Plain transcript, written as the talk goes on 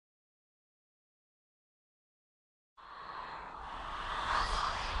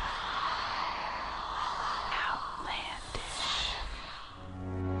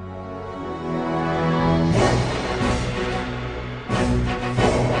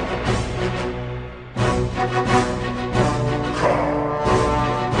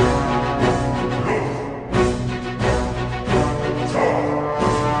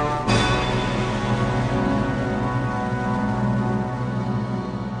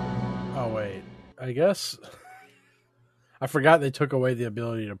Oh, wait. I guess I forgot they took away the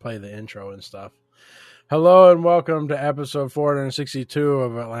ability to play the intro and stuff. Hello and welcome to episode 462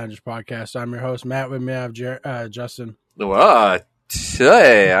 of Atlantis Podcast. I'm your host, Matt. With me, I have Justin.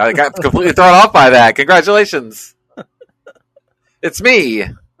 Hey, I got completely thrown off by that. Congratulations. It's me.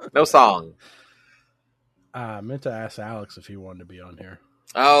 No song. I meant to ask Alex if he wanted to be on here.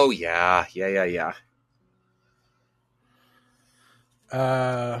 Oh, yeah.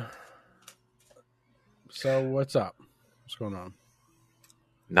 So what's up? What's going on?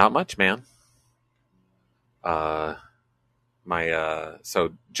 Not much, man. So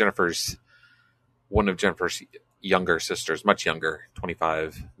Jennifer's, one of Jennifer's younger sisters, much younger,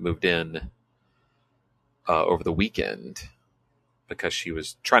 25, moved in over the weekend because she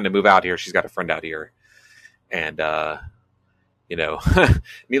was trying to move out here. She's got a friend out here. And,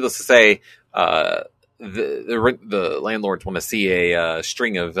 needless to say, the landlords want to see a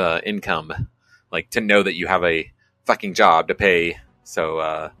string of income, like to know that you have a fucking job to pay.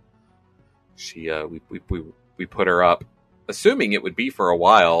 So we put her up, assuming it would be for a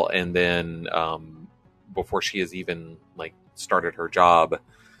while, and then before she has even like started her job,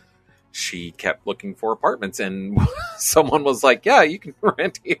 she kept looking for apartments, and someone was like, "Yeah, you can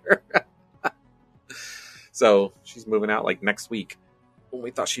rent here." So she's moving out like next week. When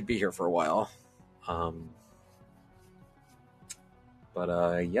we thought she'd be here for a while.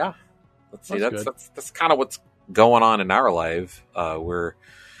 Yeah. Let's see. That's kind of what's going on in our life.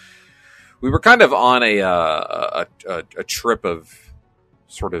 We were kind of on a trip of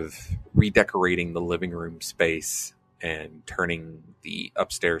sort of redecorating the living room space and turning the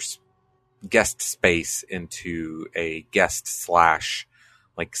upstairs guest space into a guest slash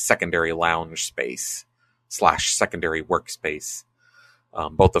like secondary lounge space slash secondary workspace.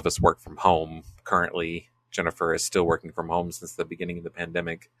 Both of us work from home currently. Jennifer is still working from home since the beginning of the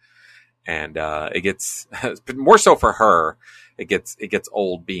pandemic. And it gets more so for her. It gets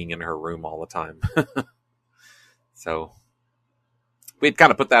old being in her room all the time. So we'd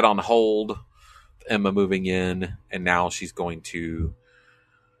kind of put that on hold. Emma moving in, and now she's going to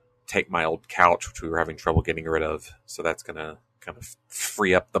take my old couch, which we were having trouble getting rid of. So that's going to kind of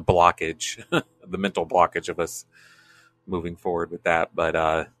free up the blockage, the mental blockage of us moving forward with that.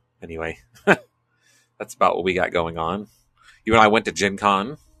 But anyway, that's about what we got going on. You and I went to Gen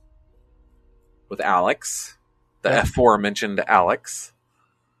Con with Alex, the aforementioned Alex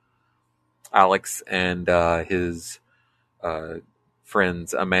and his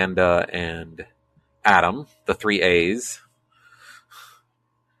friends Amanda and Adam, the 3 A's.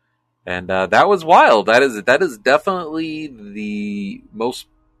 And that was wild. That is definitely the most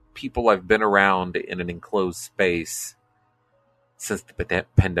people I've been around in an enclosed space since the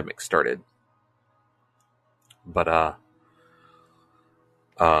pandemic started. But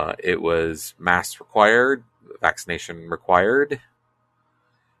it was mask required, vaccination required,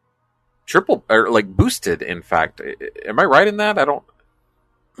 triple or like boosted. In fact, am I right in that? I don't.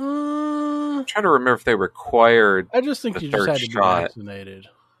 I'm trying to remember if they required. I just think you just had to be vaccinated.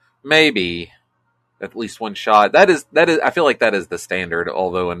 Maybe at least one shot. That is. I feel like that is the standard.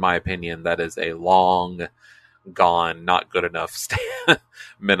 Although, in my opinion, that is a long gone, not good enough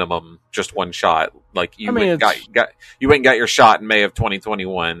minimum. Just one shot. Like you went and got your shot in May of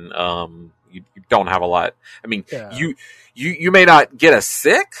 2021. You don't have a lot. I mean, yeah. You may not get us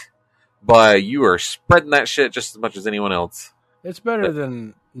sick, but you are spreading that shit just as much as anyone else. It's better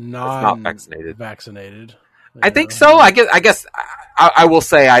than not vaccinated. I think so. I guess I will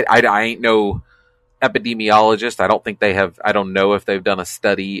say I ain't no epidemiologist. I don't think they have. I don't know if they've done a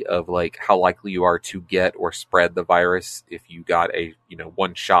study of like how likely you are to get or spread the virus if you got a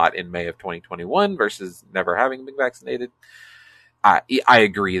one shot in May of 2021 versus never having been vaccinated. I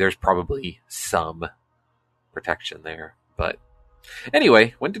agree. There's probably some protection there, but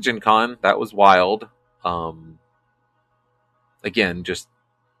anyway, went to Gen Con. That was wild. Again, just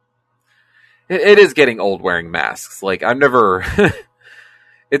it is getting old wearing masks. Like I've never.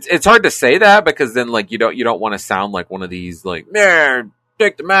 It's hard to say that because then like you don't want to sound like one of these like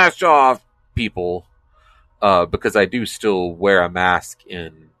take the mask off people, because I do still wear a mask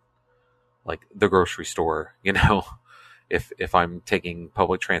in like the grocery store, if I'm taking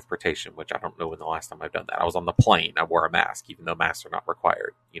public transportation, which I don't know when the last time I've done that. I was on the plane, I wore a mask even though masks are not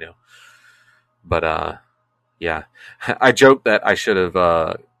required, But yeah, I joked that I should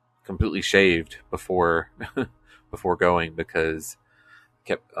have completely shaved before going because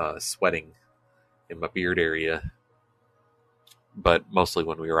kept sweating in my beard area, but mostly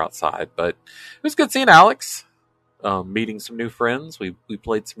when we were outside. But it was good seeing Alex, meeting some new friends. We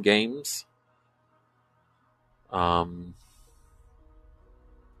played some games.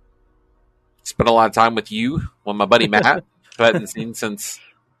 spent a lot of time with you, my buddy Matt, who I hadn't seen since,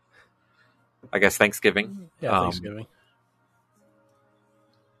 I guess, Thanksgiving. Yeah, Thanksgiving.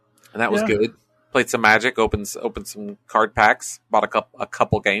 And that was good. Played some Magic, opened some card packs, bought a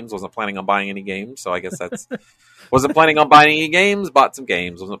couple games. Wasn't planning on buying any games, so I guess that's wasn't planning on buying any games. Bought some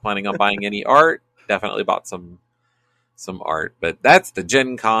games. Wasn't planning on buying any art. Definitely bought some art. But that's the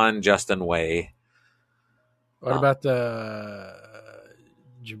Gen Con Justin way. What about did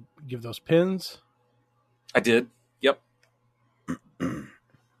you give those pins? I did. Yep. Were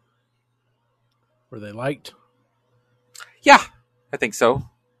they liked? Yeah, I think so.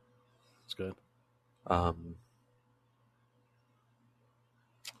 That's good. It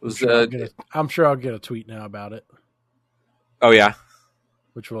was, I'm sure I'll get a tweet now about it. Oh yeah,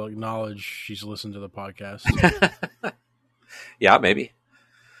 which will acknowledge she's listened to the podcast. Yeah, maybe.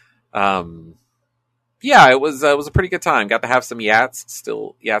 Yeah, it was a pretty good time. Got to have some Yats.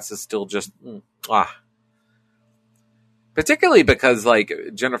 Yats is still just particularly because like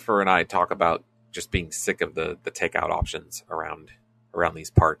Jennifer and I talk about just being sick of the takeout options around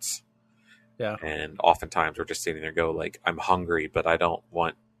these parts. Yeah. And oftentimes we're just sitting there go like, I'm hungry, but I don't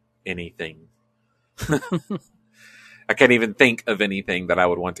want anything. I can't even think of anything that I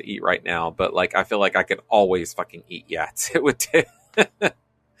would want to eat right now, but like, I feel like I could always fucking eat Yats. It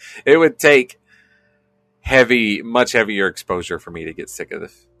would take much heavier exposure for me to get sick of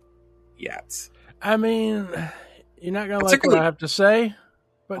the Yats. I mean, you're not going to like what I have to say,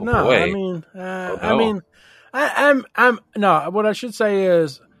 but no, boy. What I should say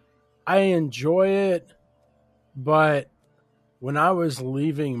is, I enjoy it, but when I was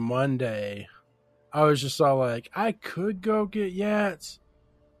leaving Monday, I was just all like, I could go get Yats.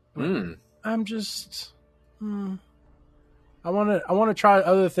 I'm just, I want to try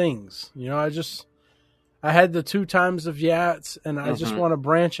other things. You know, I had the 2 times of Yats, and I just want to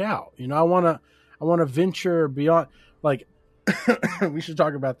branch out. You know, I want to venture beyond. Like, we should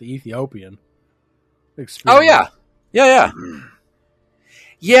talk about the Ethiopian experience. Oh yeah, yeah.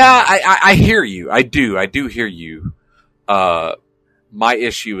 Yeah, I hear you. I do hear you. My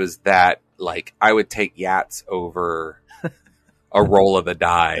issue is that like I would take Yats over a roll of the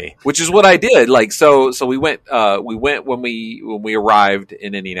die, which is what I did. Like so we went when we arrived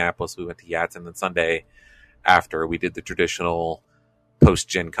in Indianapolis, we went to Yats, and then Sunday after we did the traditional post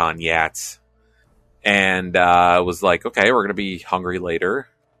Gen Con Yats, and was like, okay, we're gonna be hungry later.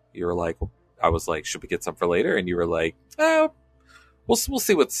 You were like, I was like, should we get some for later? And you were like, oh. We'll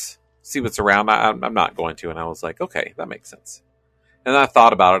see what's around. I'm not going to. And I was like, okay, that makes sense. And then I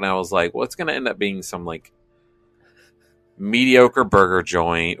thought about it, and I was like, well, it's going to end up being some like mediocre burger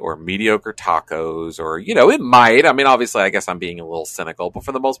joint or mediocre tacos, or you know, it might. I mean, obviously, I guess I'm being a little cynical, but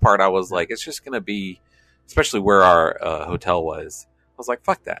for the most part, I was like, it's just going to be, especially where our hotel was. I was like,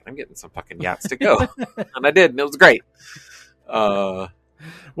 fuck that. I'm getting some fucking Yats to go, and I did, and it was great.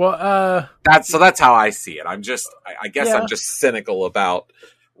 That's how I see it. I'm just, I guess I'm just cynical about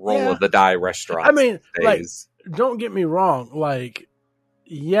roll of the die restaurants. I mean, like, don't get me wrong. Like,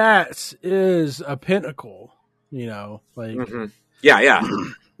 Yats is a pinnacle, you know, like, yeah.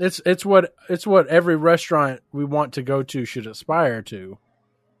 It's what every restaurant we want to go to should aspire to.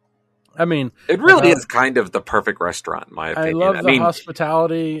 I mean, it really is kind of the perfect restaurant, in my opinion. I love the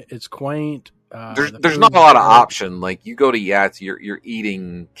hospitality. It's quaint. There's not a lot of option. Like you go to Yats, you're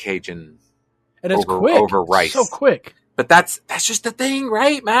eating Cajun, and it's quick over rice, so quick. But that's just the thing,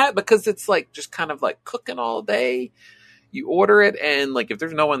 right, Matt? Because it's like just kind of like cooking all day. You order it, and like if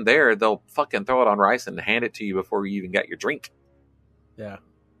there's no one there, they'll fucking throw it on rice and hand it to you before you even get your drink. Yeah.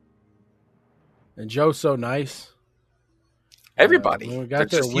 And Joe's so nice. Everybody, we got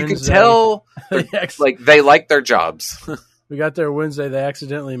there you can tell, like they like their jobs. We got there Wednesday. They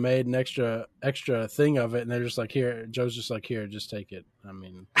accidentally made an extra thing of it, and they're just like, "Here." Joe's just like, "Here, just take it." I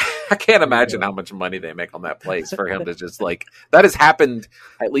mean, I can't imagine how much money they make on that place for him to just like that has happened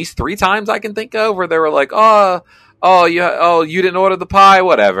at least 3 times I can think of where they were like, "Oh, you didn't order the pie,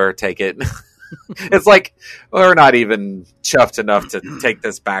 whatever, take it." It's like we're not even chuffed enough to take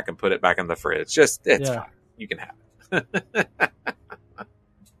this back and put it back in the fridge. Just it's fine. You can have it.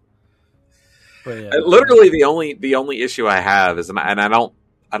 Literally, the only issue I have is, and I don't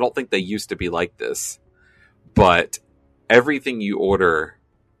think they used to be like this, but everything you order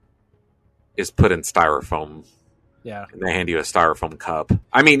is put in styrofoam. Yeah, and they hand you a styrofoam cup.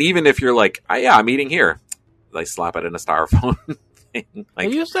 I mean, even if you're like, I'm eating here, they slap it in a styrofoam thing. Like,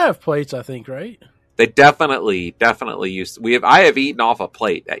 they used to have plates, I think, right? They definitely used to. I have eaten off a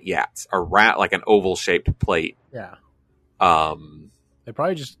plate at Yats, like an oval shaped plate. Yeah. They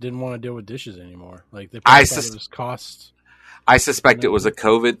probably just didn't want to deal with dishes anymore. Like they probably thought it was cost. I suspect it was a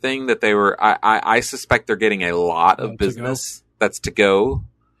COVID thing that they were. I suspect they're getting a lot of business that's to go.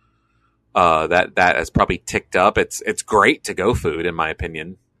 That has probably ticked up. It's great to go food in my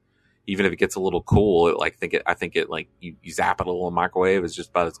opinion. Even if it gets a little cool, I think it like you zap it a little in the microwave is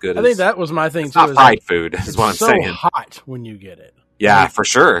just about as good. I think that was my thing it's too. Not fried food is what I'm saying. It's so hot when you get it. Yeah, for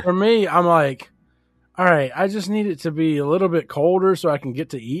sure. For me, I'm like, all right, I just need it to be a little bit colder so I can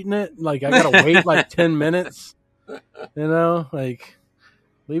get to eating it. Like I gotta wait like 10 minutes. Like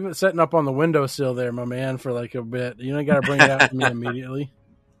leave it setting up on the windowsill there, my man, for like a bit. You don't gotta bring it out to me immediately.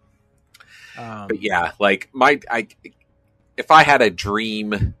 But yeah, like if I had a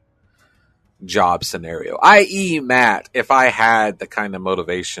dream job scenario, i.e. Matt, if I had the kind of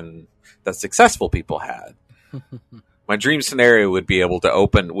motivation that successful people had, my dream scenario would be to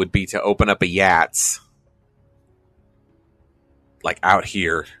open up a Yats, like out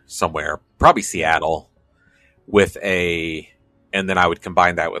here somewhere, probably Seattle, and then I would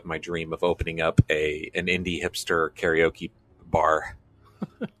combine that with my dream of opening up an indie hipster karaoke bar.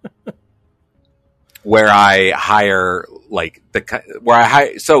 Where I hire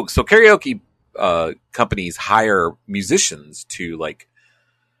so karaoke companies hire musicians to like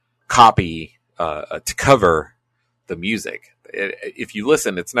copy to cover the music. If you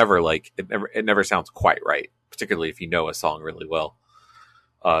listen, it's never like it never sounds quite right, particularly if you know a song really well.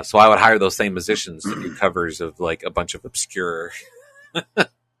 So I would hire those same musicians to do covers of like a bunch of obscure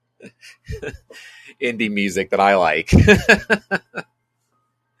indie music that I like.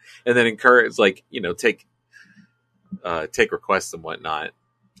 And then encourage, like, take requests and whatnot.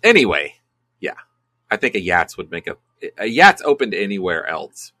 Anyway, yeah, I think a Yats would make a Yats opened anywhere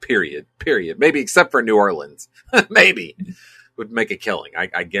else. Period. Maybe except for New Orleans, maybe would make a killing.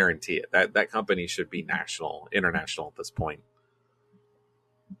 I guarantee it. That company should be international at this point.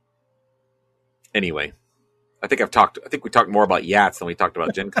 Anyway, I think we talked more about Yats than we talked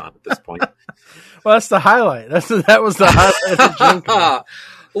about Gen Con at this point. Well, that's the highlight. That was the highlight of Gen Con.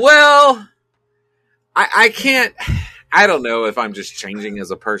 Well, I can't. I don't know if I'm just changing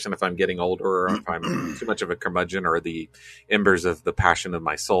as a person, if I'm getting older, or if I'm too much of a curmudgeon, or the embers of the passion of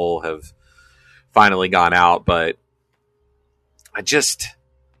my soul have finally gone out. But there's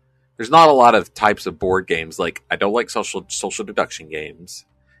not a lot of types of board games. Like, I don't like social deduction games.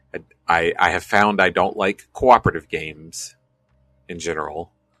 I have found I don't like cooperative games in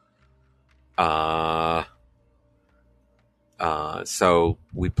general. So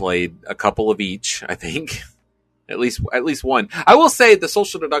we played a couple of each, I think. At least one. I will say the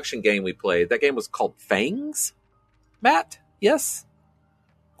social deduction game we played, that game was called Fangs. Matt? Yes?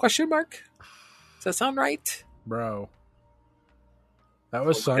 Question mark? Does that sound right? Bro. That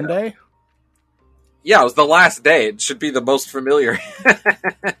was Sunday? Yeah, it was the last day. It should be the most familiar.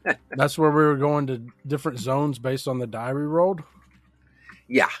 That's where we were going to different zones based on the die we rolled?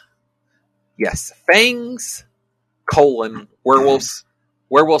 Yeah. Yes. Fangs, werewolves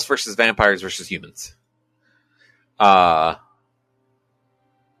versus vampires versus humans.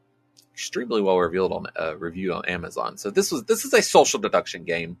 Extremely well reviewed on Amazon. So this is a social deduction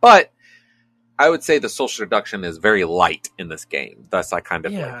game, but I would say the social deduction is very light in this game. Thus, I kind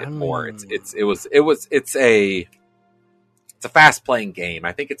of like it more. It's a fast playing game.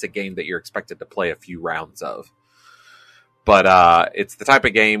 I think it's a game that you're expected to play a few rounds of, but it's the type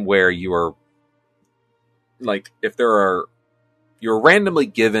of game where you are like, you're randomly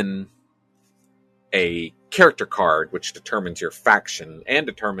given a character card which determines your faction and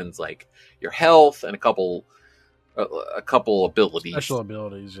determines like your health and a couple abilities, special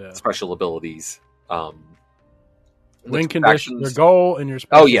abilities. Win condition, your goal, and your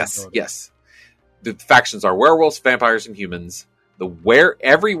special yes. The factions are werewolves, vampires, and humans.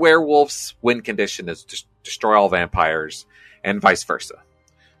 Every werewolf's win condition is destroy all vampires, and vice versa.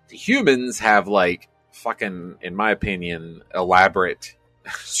 The humans have like fucking, in my opinion, elaborate,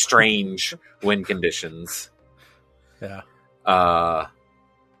 strange win conditions. Yeah.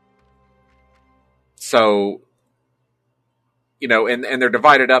 So, and they're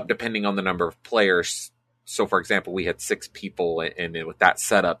divided up depending on the number of players. So, for example, we had 6 people, and with that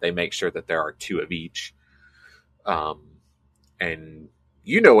setup, they make sure that there are 2 of each. And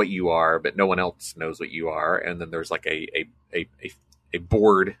you know what you are, but no one else knows what you are. And then there's like a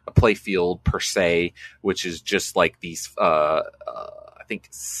board, a play field per se, which is just like these, I think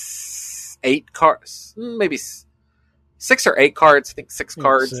 8 cards, maybe 6 or 8 cards. I think 6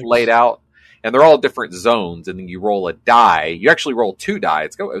 cards 6. Laid out, and they're all different zones. And then you roll a die. You actually roll 2 die.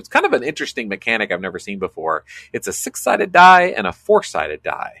 It's kind of an interesting mechanic I've never seen before. It's a 6-sided die and a 4-sided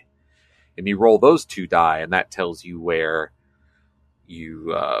die, and you roll those 2 die, and that tells you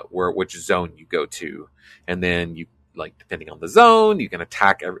which zone you go to. And then like depending on the zone, you can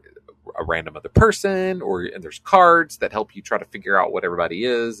attack a random other person, and there's cards that help you try to figure out what everybody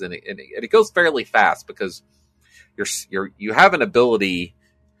is, and it goes fairly fast because you have an ability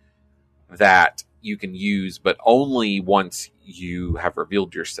that you can use, but only once you have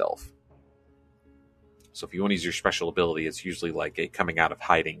revealed yourself. So if you want to use your special ability, it's usually like a coming out of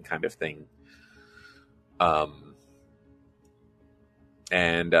hiding kind of thing.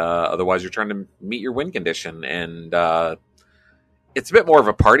 And otherwise you're trying to meet your win condition, and it's a bit more of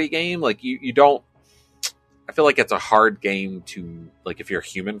a party game. Like you don't, I feel like it's a hard game to, like, if you're a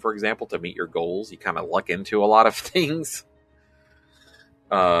human, for example, to meet your goals. You kind of luck into a lot of things.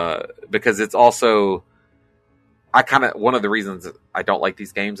 Because it's also, one of the reasons I don't like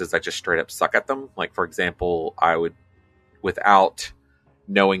these games is I just straight up suck at them. Like, for example, I would, without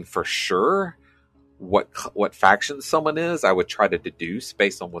knowing for sure what faction someone is, I would try to deduce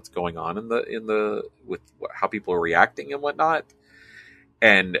based on what's going on with how people are reacting and whatnot.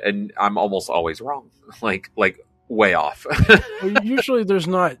 And I'm almost always wrong, like way off. Well, usually there's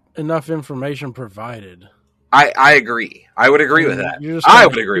not enough information provided. I agree. I would agree with that. I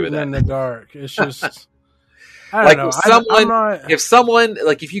would agree with that. In the dark, it's just I don't know.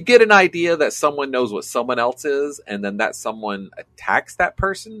 If you get an idea that someone knows what someone else is, and then that someone attacks that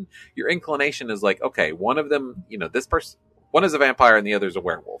person, your inclination is like, okay, one of them, this person, one is a vampire and the other is a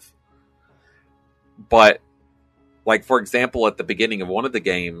werewolf. But, like, for example, at the beginning of one of the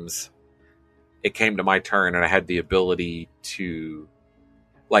games, it came to my turn and I had the ability to,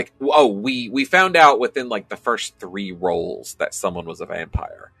 like, we found out within, like, the first 3 rolls that someone was a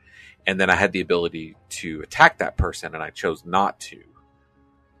vampire. And then I had the ability to attack that person, and I chose not to.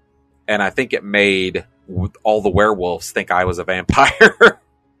 And I think it made all the werewolves think I was a vampire.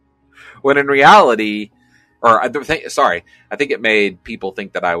 When in reality, I think it made people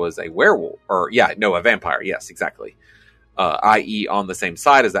think that I was a werewolf. A vampire. Yes, exactly. I.e. on the same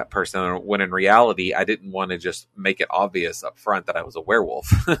side as that person. When in reality, I didn't want to just make it obvious up front that I was a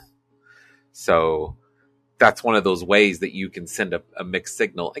werewolf. So that's one of those ways that you can send a mixed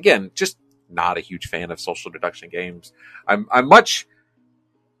signal. Again, just not a huge fan of social deduction games. But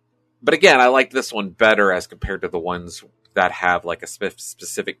again, I like this one better as compared to the ones that have like a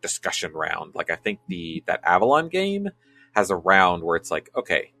specific discussion round. Like, I think that Avalon game has a round where it's like,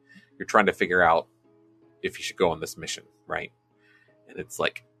 okay, you're trying to figure out if you should go on this mission, right? And it's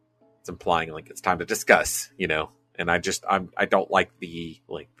like, it's implying like it's time to discuss, and I don't like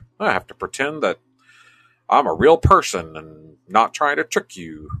I have to pretend that I'm a real person and not trying to trick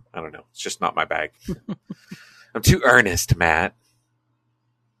you. I don't know. It's just not my bag. I'm too earnest, Matt.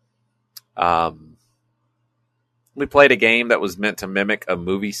 We played a game that was meant to mimic a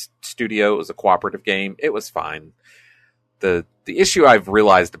movie studio. It was a cooperative game. It was fine. The issue I've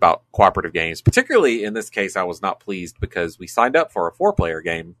realized about cooperative games, particularly in this case, I was not pleased because we signed up for a 4-player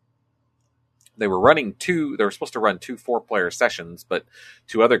game. They were supposed to run 2 4-player sessions, but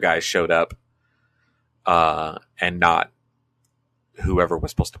 2 other guys showed up. And not whoever was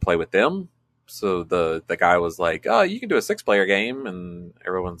supposed to play with them. So the guy was like, "Oh, you can do a 6-player game," and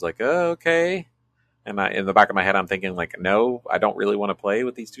everyone's like, "Oh, okay." And in the back of my head, I'm thinking like, "No, I don't really want to play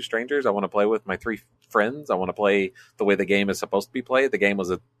with these 2 strangers. I want to play with my 3 friends. I want to play the way the game is supposed to be played." The game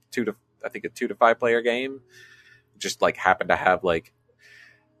was a 2 to 5-player game. Just like happened to have I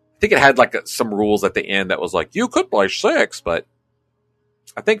think it had some rules at the end that was like, you could play 6, but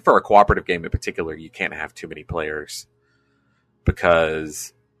I think for a cooperative game in particular, you can't have too many players,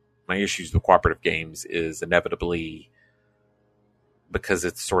 because my issues with cooperative games is inevitably because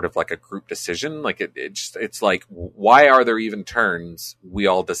it's sort of like a group decision. Like it's like, why are there even turns? We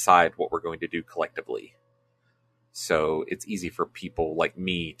all decide what we're going to do collectively. So it's easy for people like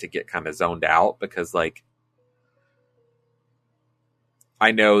me to get kind of zoned out because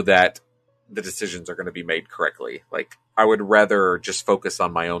I know that the decisions are going to be made correctly. Like, I would rather just focus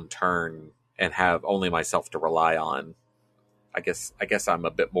on my own turn and have only myself to rely on. I guess I'm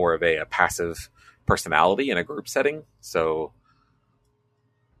a bit more of a passive personality in a group setting. So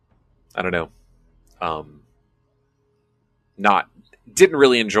I don't know. Didn't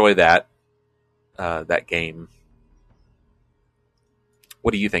really enjoy that game.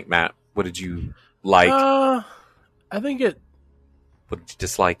 What do you think, Matt? What did you like? I think it. What did you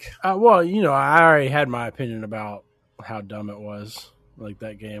dislike? Well, I already had my opinion about how dumb it was. Like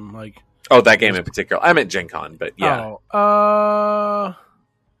that game, that game in particular. I meant Gen Con, but yeah.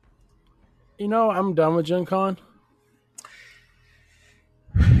 I'm done with Gen Con.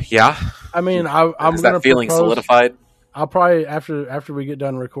 Yeah. I mean, I'm Is that feeling solidified? I'll probably after we get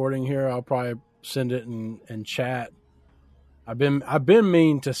done recording here, I'll probably send it and chat. I've been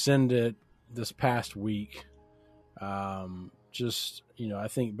mean to send it this past week. Just, I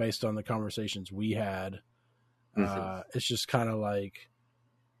think based on the conversations we had, it's just kind of like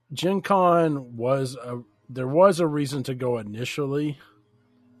Gen Con there was a reason to go initially,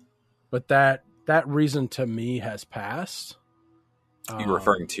 but that reason to me has passed. You're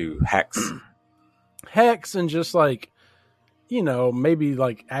referring to Hex? Hex, and just like, maybe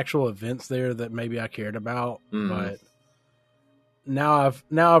like actual events there that maybe I cared about, but now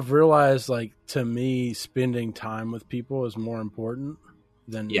I've realized, like, to me, spending time with people is more important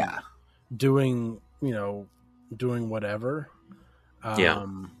than doing whatever. Because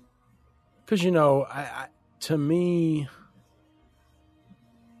I to me,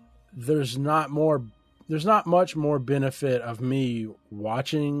 there's not much more benefit of me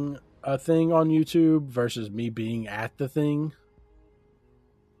watching a thing on YouTube versus me being at the thing.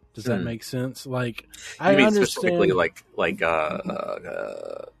 Does that make sense? Like, I understand specifically like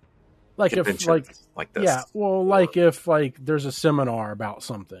if like this. Yeah, well, like if like there's a seminar about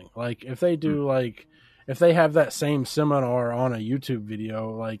something, like if they do like if they have that same seminar on a YouTube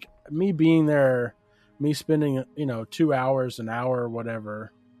video, like me being there, me spending 2 hours, an hour,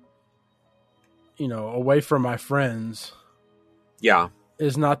 whatever, away from my friends,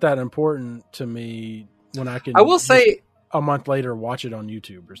 is not that important to me when I can. I will say, a month later, watch it on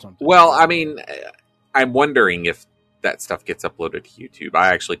YouTube or something. Well, I mean, I'm wondering if that stuff gets uploaded to YouTube.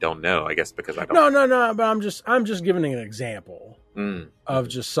 I actually don't know. I guess because I don't. No. But I'm just giving an example of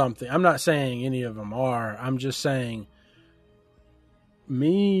just something. I'm not saying any of them are. I'm just saying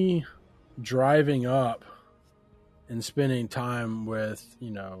me driving up and spending time with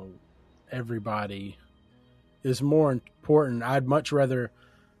everybody is more important. I'd much rather,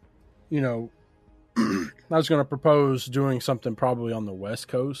 I was going to propose doing something probably on the West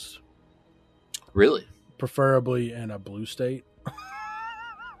Coast. Really? Preferably in a blue state.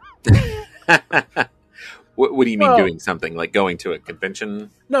 What do you mean doing something? Like going to a convention?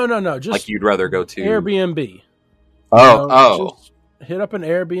 No. Just like you'd rather go to Airbnb. Just hit up an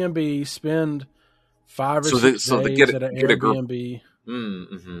Airbnb, spend 5 or 6 days at an Airbnb.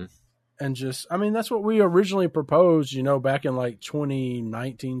 And just, I mean, that's what we originally proposed, back in like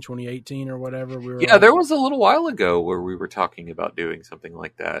 2019, 2018 or whatever. There was a little while ago where we were talking about doing something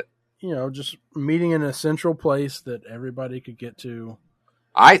like that. Just meeting in a central place that everybody could get to.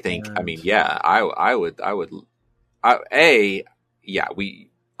 I think, I would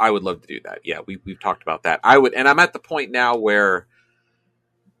love to do that. Yeah, we've talked about that. And I'm at the point now where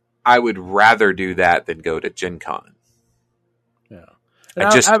I would rather do that than go to Gen Con. Yeah.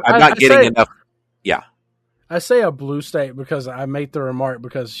 I'm not getting enough. Yeah. I say a blue state because I made the remark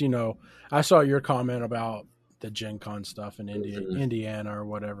because, I saw your comment about the Gen Con stuff in Indiana or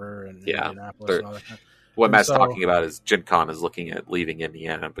whatever. And Indianapolis and all that kind of. What Matt's talking about is Gen Con is looking at leaving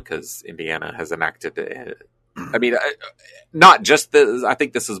Indiana because Indiana has enacted not just this. I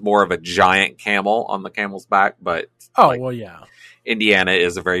think this is more of a giant camel on the camel's back, but Indiana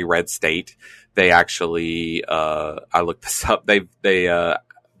is a very red state. They actually, I looked this up. They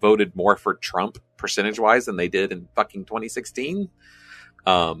voted more for Trump percentage wise than they did in fucking 2016.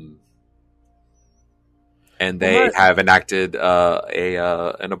 And they have enacted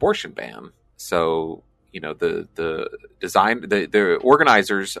an abortion ban. So the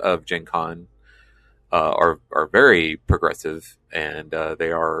organizers of Gen Con are very progressive, and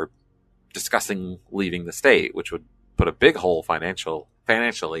they are discussing leaving the state, which would put a big hole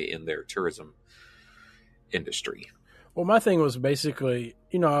financially in their tourism industry. Well, my thing was basically,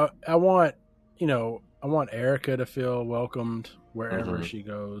 I want Erica to feel welcomed wherever she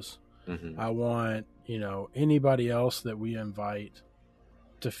goes. I want, anybody else that we invite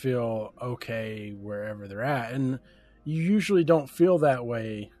to feel okay wherever they're at. And you usually don't feel that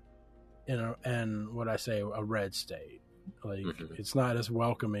way in what I say, a red state. Like, it's not as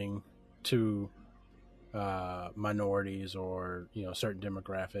welcoming to minorities or, certain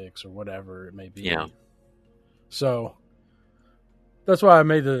demographics or whatever it may be. Yeah. So that's why I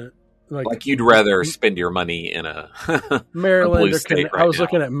made the like you'd rather spend your money in a Maryland or I was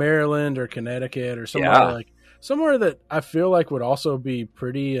looking at Maryland or Connecticut or somewhere that I feel like would also be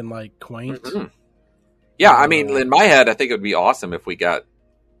pretty and like quaint. Yeah, I mean, in my head, I think it would be awesome if we got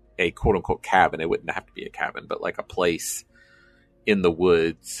a quote unquote cabin. It wouldn't have to be a cabin, but like a place in the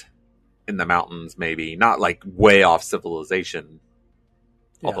woods, in the mountains, maybe not like way off civilization.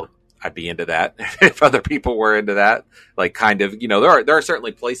 Although I'd be into that if other people were into that. Like, kind of, there are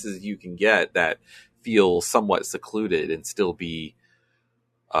certainly places you can get that feel somewhat secluded and still be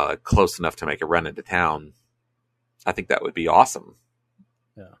close enough to make a run into town. I think that would be awesome.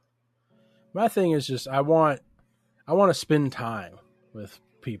 Yeah. My thing is just I want to spend time with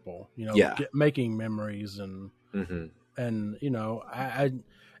people, making memories and Mm-hmm. And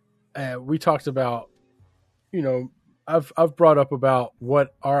we talked about, I've brought up about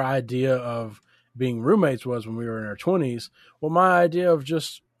what our idea of being roommates was when we were in our 20s. Well, my idea of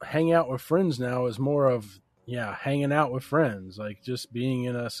just hanging out with friends now is more of hanging out with friends, like just being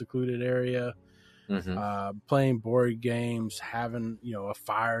in a secluded area, playing board games, having a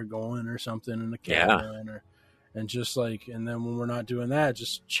fire going or something in the cabin, and just like, and then when we're not doing that,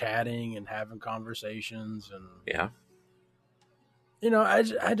 just chatting and having conversations. And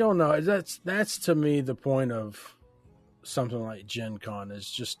I don't know, that's to me the point of something like Gen Con,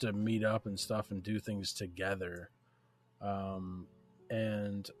 is just to meet up and stuff and do things together.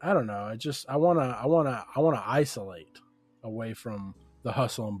 And I don't know, I want to isolate away from the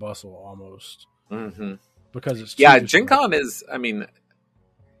hustle and bustle almost. Mm-hmm. Because it's Gen Con is, I mean,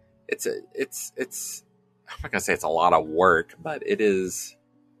 it's I'm not gonna say it's a lot of work, but it is.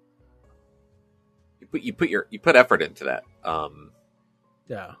 You put effort into that.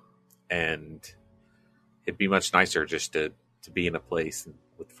 And it'd be much nicer just to be in a place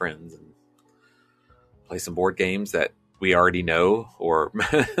with friends and play some board games that we already know, or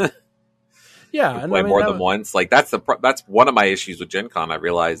play more than once. Like that's one of my issues with Gen Con. I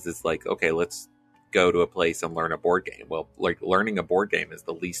realized is like, okay, let's go to a place and learn a board game. Well, like learning a board game is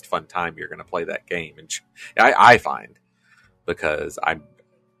the least fun time you're going to play that game, and I find, because I'm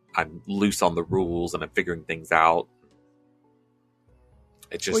loose on the rules and I'm figuring things out.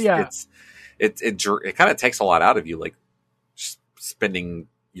 It just it kind of takes a lot out of you, like spending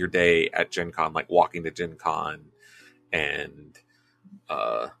your day at Gen Con, like walking to Gen Con and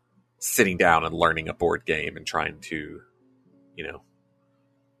sitting down and learning a board game and trying to,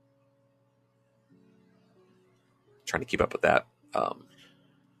 trying to keep up with that.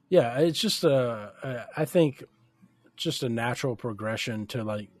 It's just I think just a natural progression to,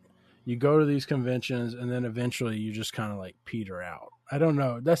 like, you go to these conventions and then eventually you just kind of like peter out. I don't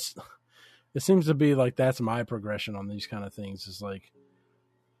know. It seems to be like that's my progression on these kind of things, is like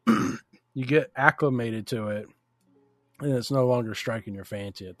you get acclimated to it and it's no longer striking your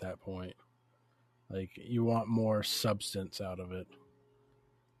fancy at that point. Like you want more substance out of it.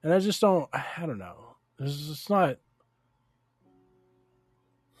 And I don't know. It's not,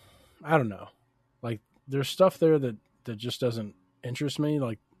 I don't know. Like there's stuff there that just doesn't interest me.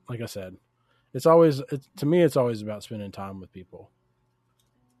 Like I said, to me, it's always about spending time with people.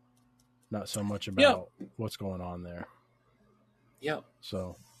 Not so much about what's going on there. Yeah.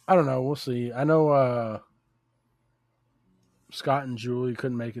 So I don't know. We'll see. I know Scott and Julie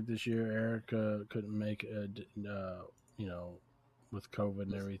couldn't make it this year. Erica couldn't make it, with COVID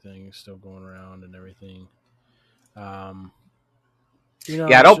and everything still going around and everything. I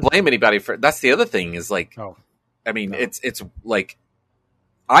don't blame anybody for. That's the other thing is like, it's like,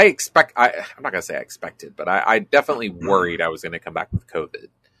 I'm not gonna say I expected, but I definitely worried I was going to come back with COVID,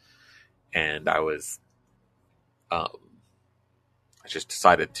 and I just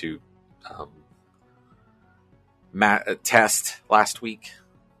decided to test last week.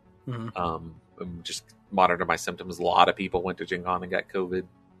 Just monitor my symptoms. A lot of people went to Gen Con and got COVID,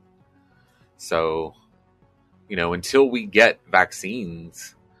 so until we get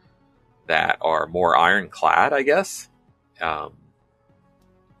vaccines that are more ironclad, I guess.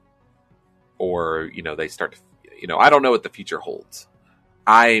 Or, they start to, I don't know what the future holds.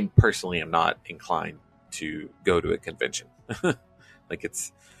 I personally am not inclined to go to a convention. Like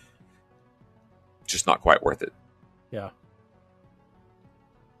it's just not quite worth it. Yeah.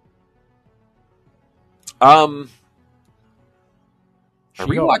 A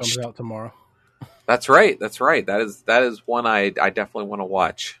rewatch comes out tomorrow. That's right. That is one I definitely want to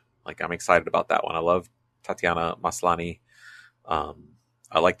watch. Like I'm excited about that one. I love Tatiana Maslany.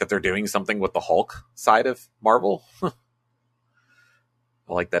 I like that they're doing something with the Hulk side of Marvel. I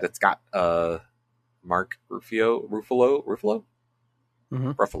like that it's got Mark Ruffalo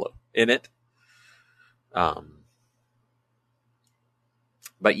in it.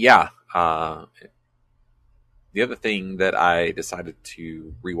 But yeah, the other thing that I decided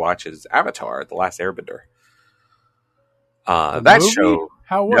to rewatch is Avatar: The Last Airbender. That movie? Show.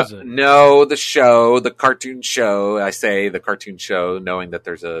 How was it? No, the cartoon show. I say the cartoon show, knowing that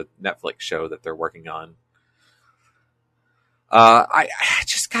there's a Netflix show that they're working on. I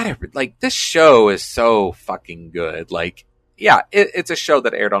just gotta, like, this show is so fucking good. Like, yeah, it's a show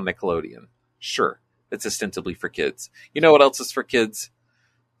that aired on Nickelodeon. Sure, it's ostensibly for kids. You know what else is for kids?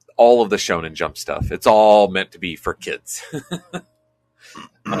 All of the Shonen Jump stuff. It's all meant to be for kids.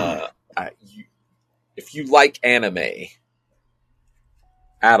 If you like anime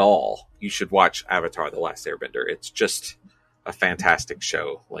at all, you should watch Avatar: The Last Airbender. It's just a fantastic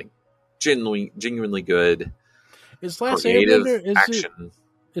show. Like, genuinely good. Is Last creative Airbender, action.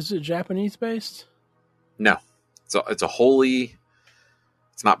 Is it Japanese based? No, it's a wholly.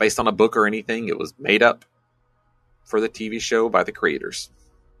 It's not based on a book or anything. It was made up for the TV show by the creators.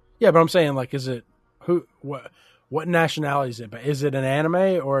 Yeah, but I'm saying, like, is it what nationality is it? But is it an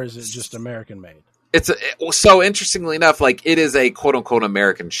anime or is it just American made? So interestingly enough, like, it is a quote unquote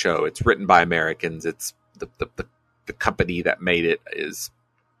American show. It's written by Americans. It's the company that made it is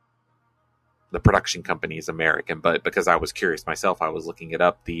the production company is American, but because I was curious myself, I was looking it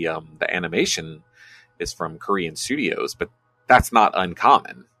up. The animation is from Korean studios, but that's not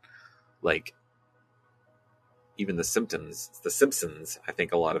uncommon. Like, even the Simpsons, I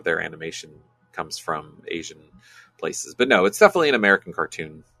think a lot of their animation comes from Asian places. But no, it's definitely an American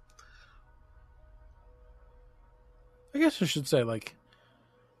cartoon. I guess I should say, like,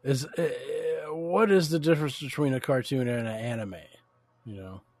 what is the difference between a cartoon and an anime? You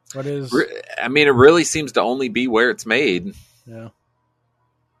know, what is? I mean, it really seems to only be where it's made. Yeah,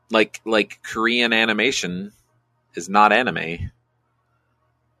 like Korean animation is not anime.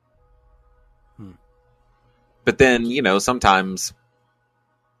 But then, you know, sometimes,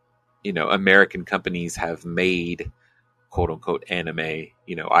 you know, American companies have made quote unquote anime,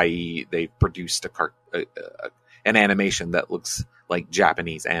 you know, i.e. they've produced an animation that looks like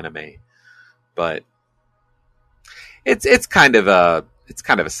Japanese anime. But it's kind of a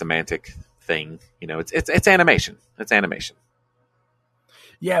semantic thing, you know. It's animation. It's animation.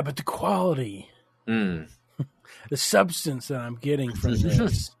 Yeah, but the quality, the substance that I'm getting from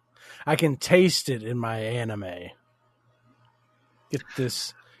this, I can taste it in my anime. Get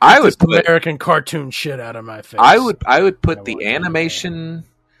this American cartoon shit out of my face. I would put the animation,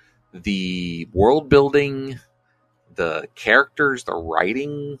 the world building, the characters, the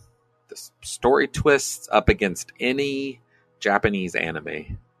writing, the story twists up against any Japanese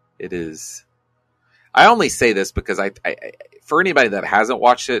anime. It is. I only say this because I for anybody that hasn't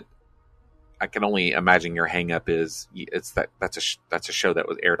watched it, I can only imagine your hang up is that's a show that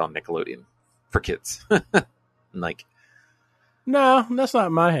was aired on Nickelodeon for kids. Like, no, that's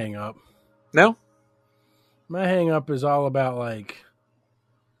not my hang up. No, my hang up is all about, like,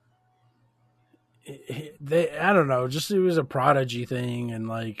 I don't know, just it was a Prodigy thing, and,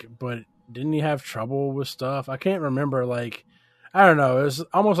 like, but didn't he have trouble with stuff? I can't remember. Like, I don't know. It was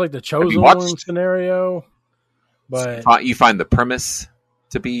almost like the Chosen One scenario. But you find the premise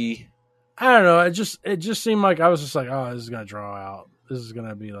to be, I don't know. It just seemed like I was just like, oh, this is gonna draw out. This is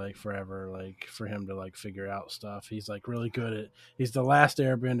gonna be like forever, like, for him to, like, figure out stuff. He's, like, really good at. He's the last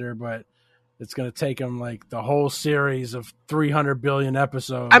Airbender, but it's gonna take him, like, the whole series of 300 billion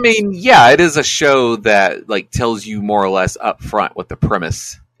episodes. I mean, yeah, it is a show that, like, tells you more or less up front what the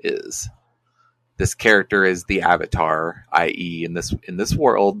premise is. This character is the Avatar, i.e., in this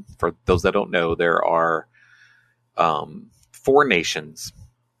world. For those that don't know, there are 4 nations,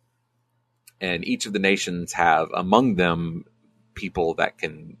 and each of the nations have among them people that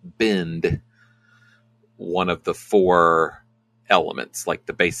can bend one of the 4 elements, like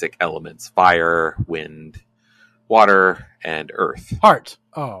the basic elements: fire, wind, water, and earth. Heart.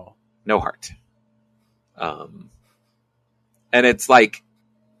 Oh, no heart. And it's like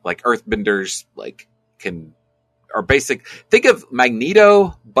earthbenders, like, are basic. Think of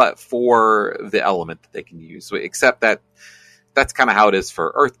Magneto, but for the element that they can use. Except that that's kind of how it is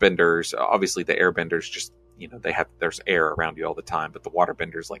for earthbenders. Obviously, the airbenders just, you know, there's air around you all the time, but the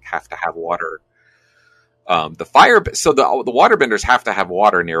waterbenders, like, have to have water. The waterbenders have to have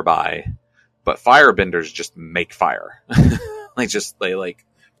water nearby, but firebenders just make fire. they like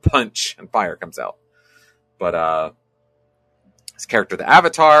punch and fire comes out. But his character, the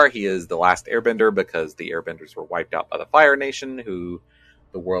Avatar, he is the last airbender because the airbenders were wiped out by the Fire Nation, who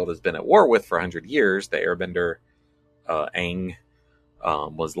the world has been at war with for 100 years. The airbender, Aang,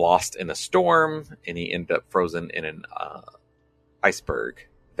 was lost in a storm, and he ended up frozen in an iceberg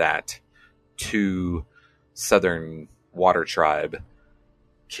that 2 Southern Water Tribe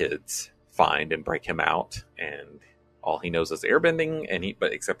kids find and break him out, and all he knows is airbending,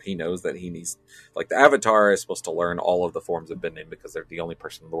 except he knows that he needs, like, the Avatar is supposed to learn all of the forms of bending because they're the only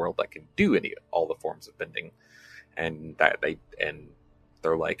person in the world that can do all the forms of bending, and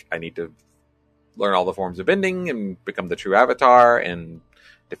they're like, I need to learn all the forms of bending and become the true Avatar and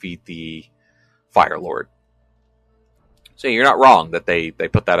defeat the Fire Lord. So you're not wrong that they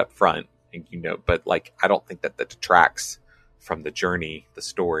put that up front, and, you know, but, like, I don't think that detracts from the journey, the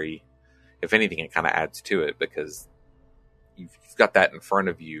story. If anything, it kind of adds to it because you've got that in front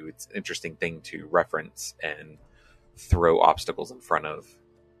of you. It's an interesting thing to reference and throw obstacles in front of.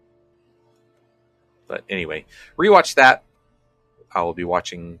 But anyway, rewatch that. I will be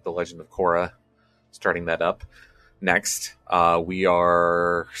watching The Legend of Korra, starting that up. next. We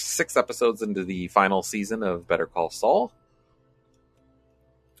are 6 episodes into the final season of Better Call Saul.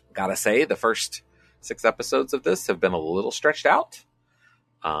 Gotta say, the first 6 episodes of this have been a little stretched out.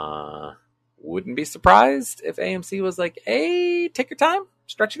 Wouldn't be surprised if AMC was like, hey, take your time,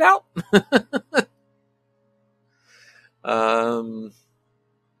 stretch it out. Because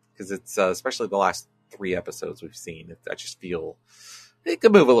it's especially the last 3 episodes we've seen, I just feel it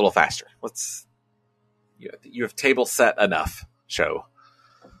could move a little faster. You have table set enough, show.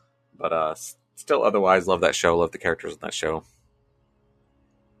 But still, otherwise, love that show. Love the characters in that show.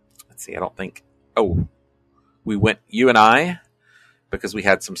 Let's see. I don't think. Oh, we went. You and I, because we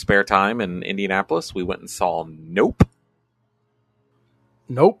had some spare time in Indianapolis. We went and saw Nope.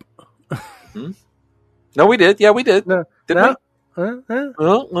 Nope. No, we did. Yeah, we did. No, Didn't we?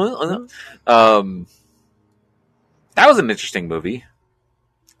 no. That was an interesting movie.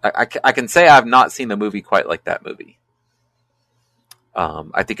 I can say I've not seen a movie quite like that movie.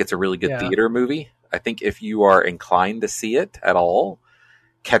 I think it's a really good theater movie. I think if you are inclined to see it at all,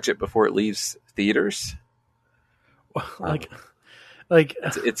 catch it before it leaves theaters.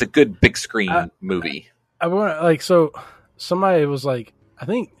 It's a good big screen movie. I want so somebody was like, I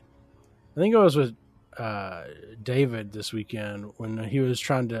think it was with David this weekend when he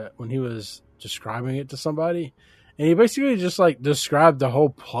was describing it to somebody, and he basically just like described the whole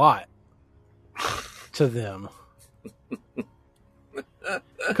plot to them.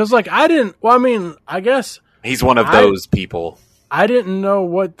 Because I guess he's one of those people. I didn't know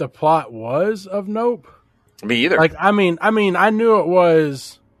what the plot was of Nope. Me either. I knew it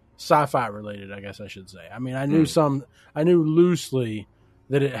was sci-fi related, I guess I should say. I knew loosely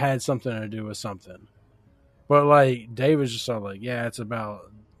that it had something to do with something. But like David's just sort of like, yeah, it's about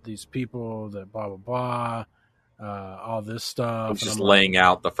these people that blah blah blah, all this stuff. Just laying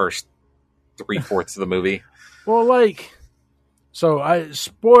out the first 3/4 of the movie. Well,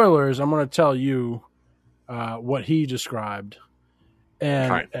 spoilers. I'm going to tell you what he described,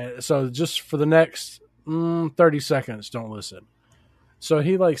 and so just for the next 30 seconds, don't listen. So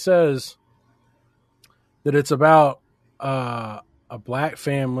he says that it's about a black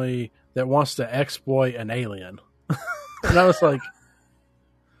family that wants to exploit an alien. And I was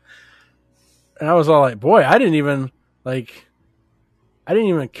all like, boy, I didn't even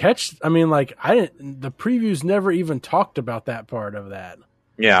catch. The previews never even talked about that part of that.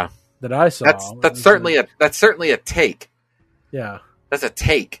 Yeah, that I saw. That's certainly a take. Yeah, that's a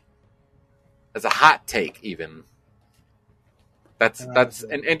take. That's a hot take, even. That's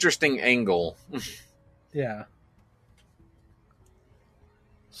an interesting angle. Yeah.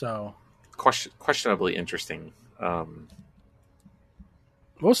 So questionably interesting. Well,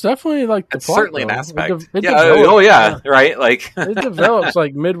 it's definitely the it's plot, certainly though. an aspect. It develops, right? It develops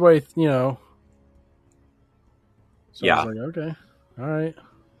midway. So yeah. Okay, all right.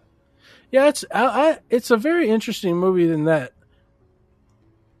 Yeah, it's a very interesting movie in that.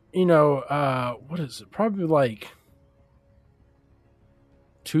 What is it? Probably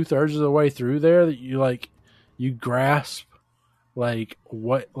 2/3 of the way through there that you grasp what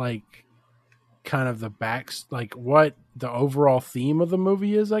kind of the backs what the overall theme of the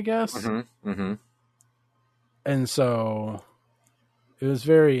movie is, I guess. Mm-hmm. Mm-hmm. And so it was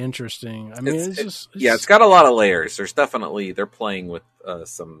very interesting. I mean, it's got a lot of layers. There's definitely they're playing with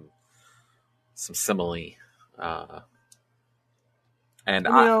some simile. And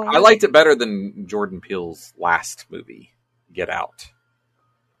I liked it better than Jordan Peele's last movie, Get Out.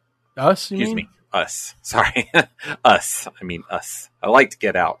 Us? Excuse me. Us. Sorry. Us. I mean Us. I liked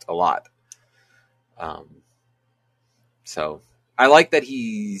Get Out a lot. So I like that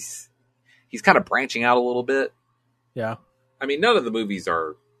he's kind of branching out a little bit. Yeah. I mean, none of the movies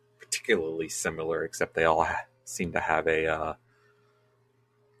are particularly similar, except they all seem to have a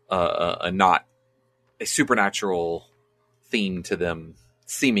not a supernatural theme to them,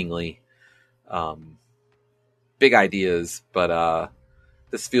 seemingly. Big ideas, but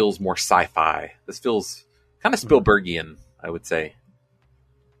this feels more sci-fi. This feels kind of Spielbergian, I would say.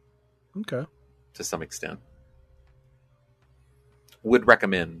 Okay. To some extent. Would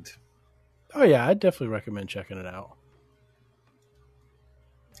recommend. Oh yeah, I'd definitely recommend checking it out.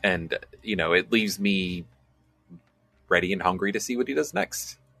 And, it leaves me ready and hungry to see what he does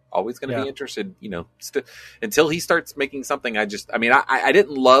next. Always going to be interested, until he starts making something. I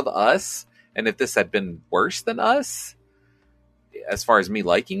didn't love Us. And if this had been worse than Us, as far as me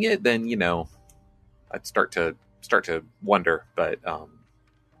liking it, then, I'd start to wonder. But,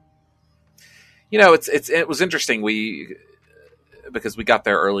 it was interesting. Because we got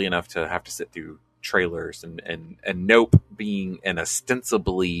there early enough to have to sit through trailers and Nope being an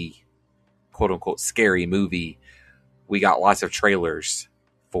ostensibly quote unquote scary movie we got lots of trailers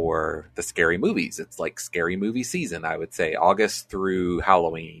for the scary movies. It's like scary movie season, I would say. August through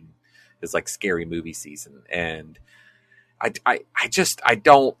Halloween is like scary movie season. And I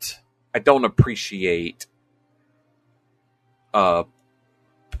don't appreciate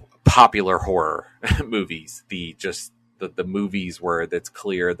popular horror movies. The movies where it's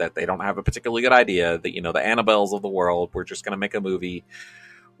clear that they don't have a particularly good idea, that, the Annabelles of the world, we're just going to make a movie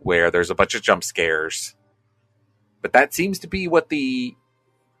where there's a bunch of jump scares. But that seems to be what the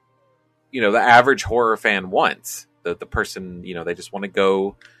average horror fan wants. The person, they just want to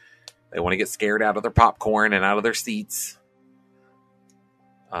go, they want to get scared out of their popcorn and out of their seats,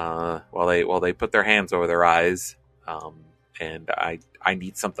 while they put their hands over their eyes. And I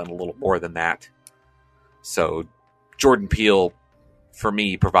need something a little more than that. So Jordan Peele, for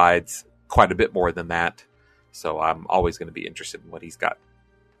me, provides quite a bit more than that. So I'm always going to be interested in what he's got.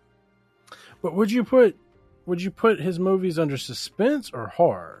 But would you put his movies under suspense or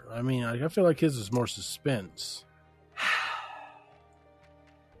horror? I mean, I feel like his is more suspense.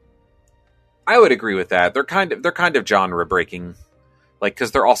 I would agree with that. They're kind of genre breaking, like,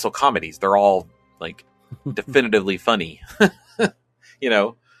 because they're also comedies. They're all like definitively funny.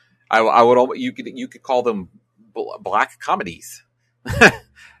 I would you could call them black comedies.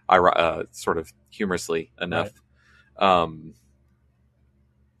 I sort of humorously enough. Right.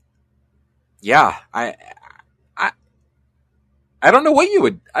 Yeah, I don't know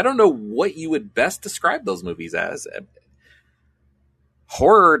what you would best describe those movies as.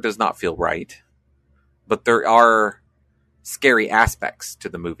 Horror does not feel right, but there are scary aspects to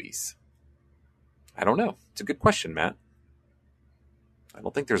the movies. I don't know. It's a good question, Matt. I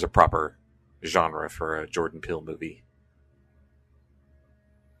don't think there's a proper genre for a Jordan Peele movie.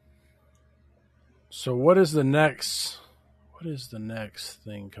 So what is the next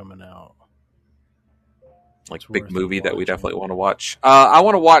thing coming out? Like big movie that we definitely want to watch. I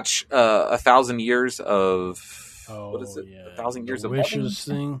want to watch 1,000 Years of... what is it? Yeah. 1,000 Years of Wishes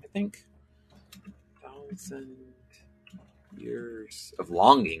thing? I think. 1,000 Years of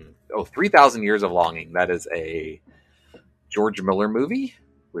Longing. 3,000 Years of Longing. That is a George Miller movie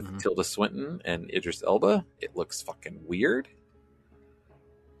with Tilda Swinton and Idris Elba. It looks fucking weird.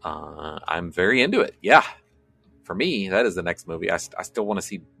 I'm very into it. Yeah. For me, that is the next movie. I still want to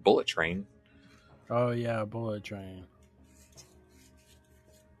see Bullet Train. Oh, yeah, Bullet Train.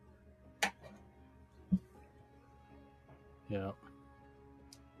 Yeah.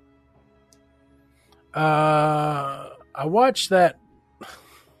 I watched that.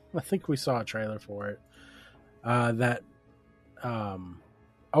 I think we saw a trailer for it. That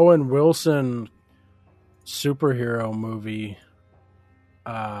Owen Wilson superhero movie.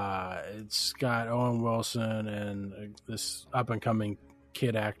 It's got Owen Wilson and this up and coming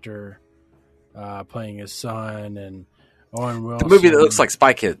kid actor playing his son, and Owen Wilson. The movie that looks like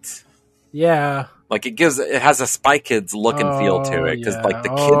Spy Kids. Yeah. Like it has a Spy Kids look and feel to it, because like the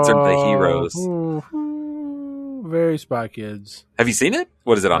kids are the heroes. Very Spy Kids. Have you seen it?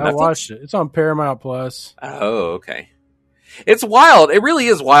 What is it on Netflix? I watched it. It's on Paramount Plus. Oh, okay. It's wild. It really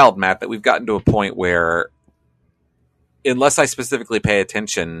is wild, Matt, that we've gotten to a point where, unless I specifically pay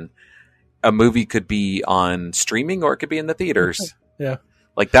attention, a movie could be on streaming or it could be in the theaters. Yeah.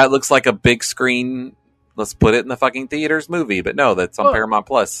 Like that looks like a big screen, let's put it in the fucking theaters movie, but no, that's on Paramount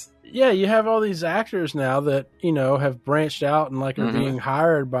Plus. Yeah, you have all these actors now that, have branched out and like are being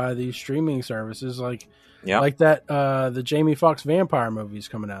hired by these streaming services. Like that, the Jamie Foxx vampire movie is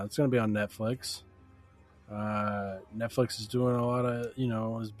coming out. It's going to be on Netflix. Netflix is doing a lot of,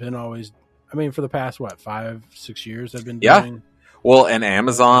 has been always, for the past, 5-6 years they've been doing. Yeah. Well, and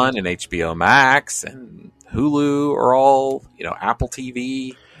Amazon and HBO Max and Hulu are all, Apple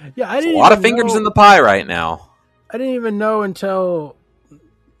TV. Yeah, a lot of fingers in the pie right now. I didn't even know until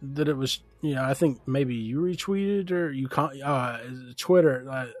that it was, I think maybe you retweeted or you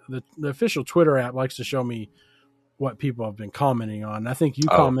Twitter, the official Twitter app likes to show me what people have been commenting on. I think you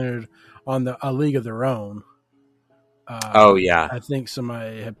commented on A League of Their Own. Yeah. I think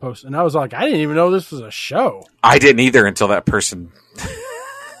somebody had posted, and I was like, I didn't even know this was a show. I didn't either until that person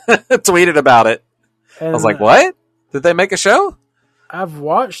tweeted about it. And I was like, what? Did they make a show? I've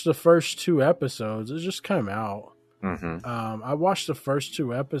watched the first 2 episodes. It just came out. Mm-hmm. I watched the first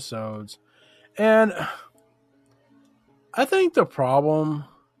 2 episodes, and I think the problem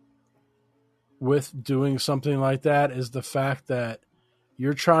with doing something like that is the fact that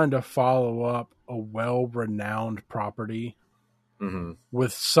you're trying to follow up a well-renowned property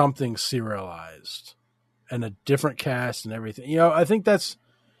with something serialized and a different cast and everything. I think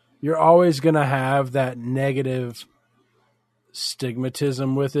you're always going to have that negative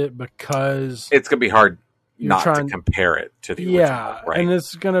stigmatism with it because it's going to be hard. not trying to compare it to the original, right? And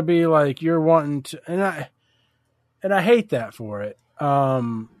it's going to be like you're wanting to, and I hate that for it,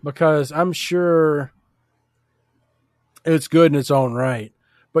 because I'm sure it's good in its own right,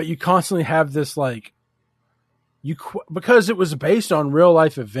 but you constantly have this like because it was based on real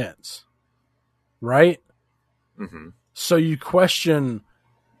life events, right? Mm-hmm. So you question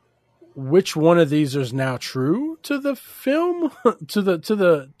which one of these is now true to the film, to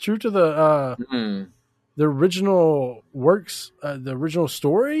the the original works, the original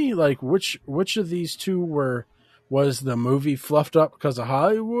story. Like which of these two was the movie fluffed up because of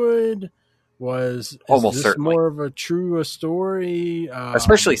Hollywood? Is almost this certainly more of a true story?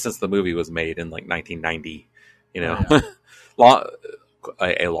 Especially since the movie was made in like 1990, you know,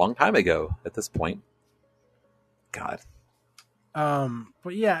 a long time ago at this point. God.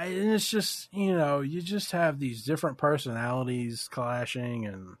 But yeah, and it's just, you just have these different personalities clashing,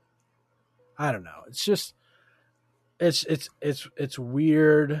 and I don't know. It's just, it's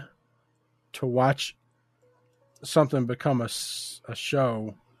weird to watch something become a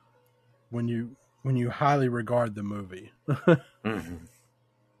show when you highly regard the movie. Mm-hmm.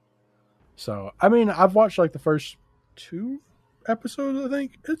 So, I mean, I've watched like the first 2 episodes, I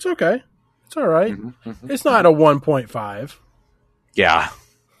think. It's okay. It's all right. Mm-hmm. Mm-hmm. It's not a 1.5. Yeah.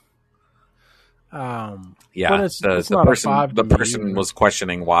 But it's not the person, a 5. The person was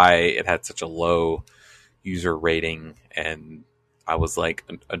questioning why it had such a low user rating, and I was like,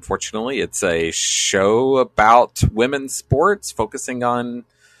 unfortunately, it's a show about women's sports, focusing on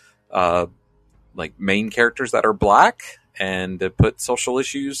like main characters that are black, and to put social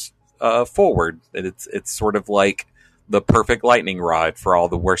issues forward. It's sort of like the perfect lightning rod for all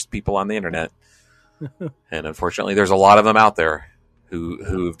the worst people on the internet. And unfortunately, there's a lot of them out there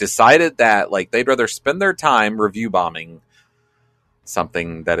who've decided that like they'd rather spend their time review bombing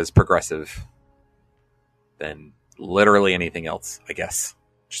something that is progressive than literally anything else, I guess.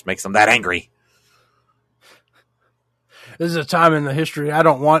 Just makes them that angry. This is a time in the history I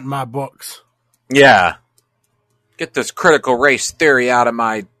don't want in my books. Yeah. Get this critical race theory out of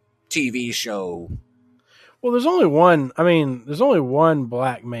my TV show. Well, there's only one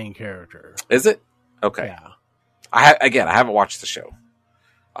black main character. Is it? Okay. Yeah. I haven't watched the show.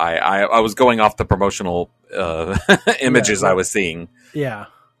 I was going off the promotional images I was seeing. Yeah.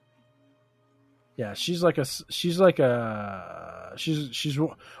 Yeah, she's one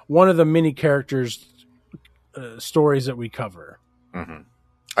of the many characters stories that we cover. Mm-hmm.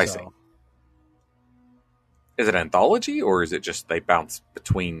 I see. Is it an anthology, or is it just they bounce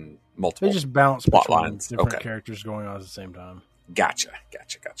between multiple? They just bounce plot between lines. different characters going on at the same time. Gotcha.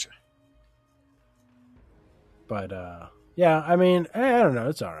 But yeah, I mean, I don't know.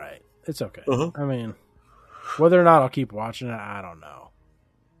 It's all right. It's okay. Uh-huh. I mean, whether or not I'll keep watching it, I don't know.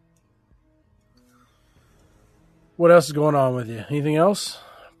 What else is going on with you? Anything else?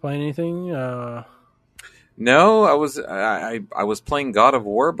 Playing anything? No, I was playing God of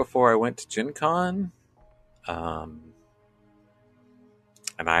War before I went to Gen Con. And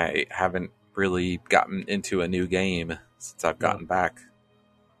I haven't really gotten into a new game since I've gotten back.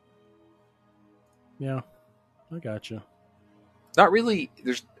 Yeah, I gotcha. Not really.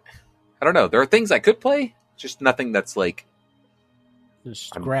 I don't know. There are things I could play, just nothing that's like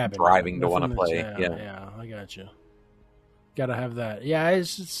just I'm grabbing, driving to want to play. Yeah, I gotcha. Gotta have that. Yeah,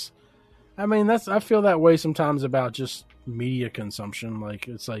 it's. I mean, I feel that way sometimes about just media consumption. Like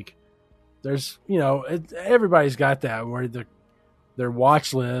it's like there's everybody's got that where their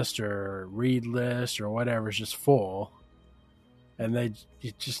watch list or read list or whatever is just full, and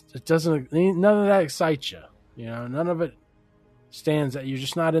it doesn't, none of that excites you. None of it stands that you're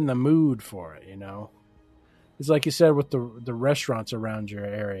just not in the mood for it. It's like you said with the restaurants around your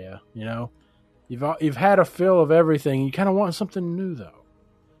area. You've had a fill of everything. You kind of want something new though,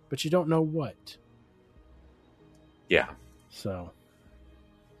 but you don't know what. Yeah. So,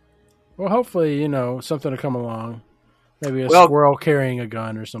 well, hopefully, something will come along. Maybe a squirrel carrying a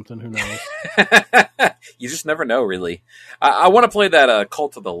gun or something. Who knows? You just never know, really. I want to play that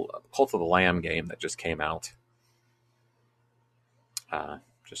Cult of the Lamb game that just came out.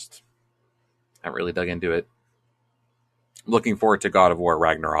 Just haven't really dug into it. Looking forward to God of War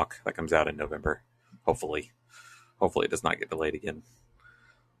Ragnarok that comes out in November. Hopefully it does not get delayed again.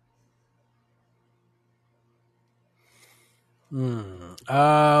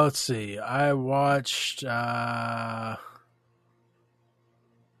 Let's see. I watched.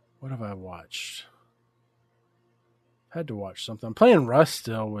 What have I watched? Had to watch something. I'm playing Rust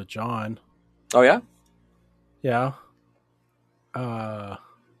still with John. Oh yeah. Yeah.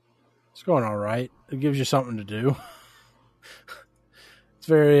 It's going all right. It gives you something to do. It's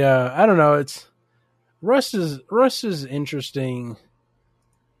very. I don't know. Rust is interesting.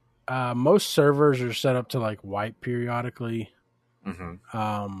 Most servers are set up to like wipe periodically.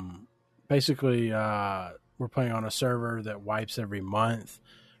 Basically, we're playing on a server that wipes every month,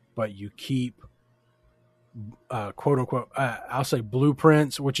 but you keep quote unquote, I'll say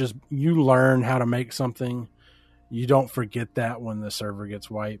blueprints, which is you learn how to make something. You don't forget that when the server gets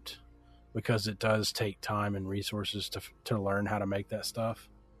wiped, because it does take time and resources to learn how to make that stuff.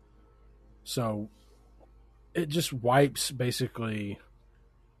 So it just wipes basically,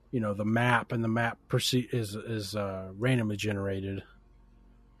 the map, and the map is randomly generated.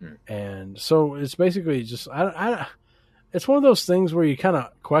 And so it's basically just, it's one of those things where you kind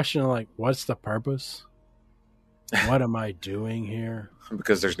of question, like, what's the purpose? What am I doing here?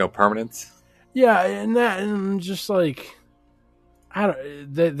 Because there's no permanence. Yeah, and just like,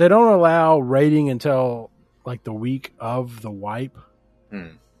 they don't allow raiding until like the week of the wipe.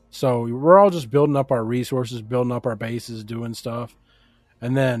 So we're all just building up our resources, building up our bases, doing stuff,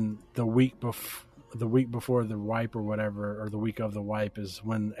 and then the week before the wipe or whatever, or the week of the wipe, is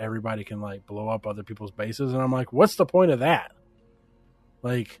when everybody can like blow up other people's bases. And I'm like, what's the point of that?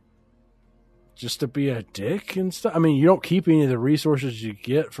 Like, just to be a dick and stuff? I mean, you don't keep any of the resources you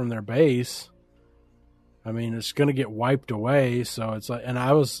get from their base. I mean, it's going to get wiped away. So it's like, and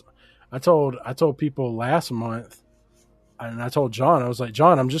I told people last month, and I told John, I was like,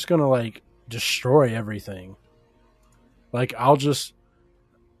 John, I'm just going to like destroy everything. Like, I'll just,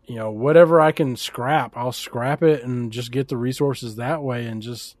 whatever I can scrap, I'll scrap it and just get the resources that way. And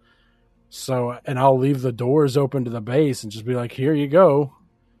and I'll leave the doors open to the base and just be like, here you go.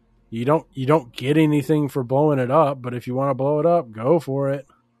 You don't get anything for blowing it up, but if you want to blow it up, go for it.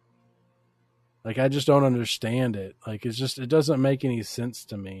 Like, I just don't understand it. Like, it doesn't make any sense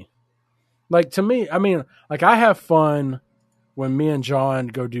to me. Like, to me, I mean, like, I have fun when me and John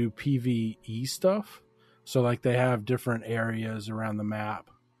go do PvE stuff. So, like, they have different areas around the map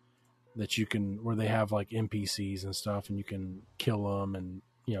that where they have like NPCs and stuff, and you can kill them and,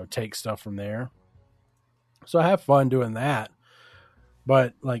 take stuff from there. So I have fun doing that.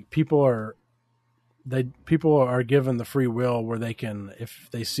 But like, people are given the free will where they can, if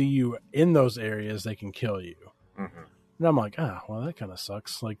they see you in those areas, they can kill you. And I'm like, well, that kind of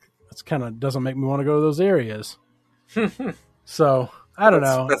sucks. Like, that's kind of doesn't make me want to go to those areas. So I don't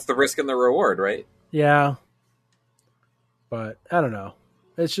know. That's the risk and the reward, right? Yeah. But I don't know.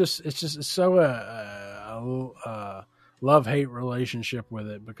 It's so love-hate relationship with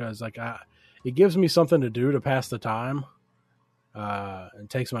it, because like it gives me something to do to pass the time, and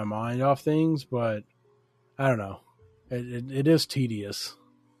takes my mind off things, but I don't know. It is tedious.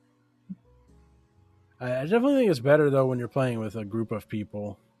 I definitely think it's better though when you're playing with a group of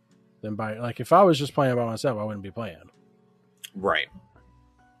people than like, if I was just playing by myself, I wouldn't be playing. Right.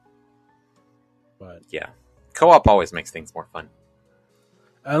 But yeah, co-op always makes things more fun.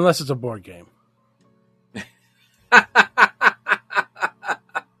 Unless it's a board game.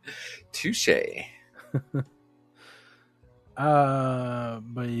 Touche.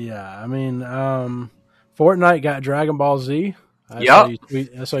 But yeah, I mean, Fortnite got Dragon Ball Z. I saw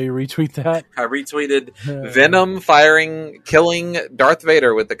you retweet that. I retweeted Venom killing Darth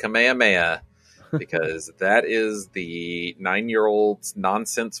Vader with the Kamehameha, because that is the 9-year-old's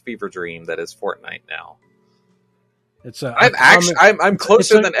nonsense fever dream that is Fortnite now. I'm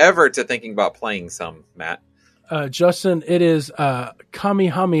closer than ever to thinking about playing some, Matt. Justin, it is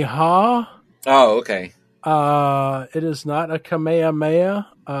Kamehameha. Oh, okay. It is not a Kamehameha.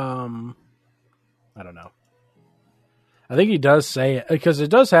 I don't know. I think he does say it, because it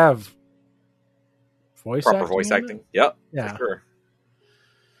does have proper voice acting. Yep. Yeah. For sure.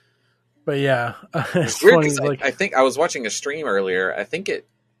 But yeah, it's weird, because I think I was watching a stream earlier. I think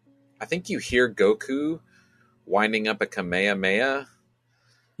you hear Goku winding up a Kamehameha.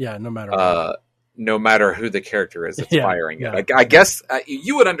 Yeah, no matter who the character is that's firing it. I guess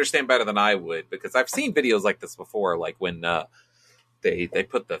you would understand better than I would, because I've seen videos like this before, like when they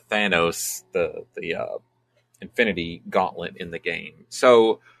put the Thanos, the Infinity Gauntlet in the game.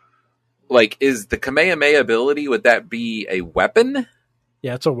 So, like, is the Kamehameha ability, would that be a weapon?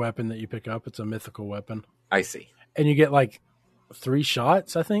 Yeah, it's a weapon that you pick up. It's a mythical weapon. I see. And you get like 3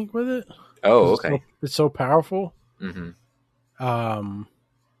 shots, I think, with it. Oh, okay. It's so powerful. Mm-hmm.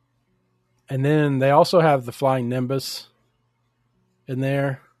 And then they also have the Flying Nimbus in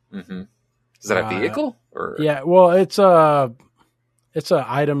there. Mm-hmm. Is that a vehicle? Or? Yeah, well, it's an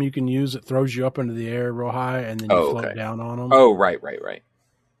item you can use. It throws you up into the air real high, and then you float down on them. Oh, right.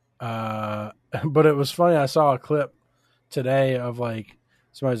 But it was funny. I saw a clip today of like,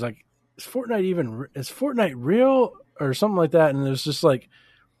 somebody's like, is Fortnite real or something like that? And it was just like,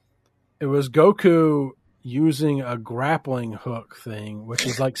 It was Goku using a grappling hook thing, which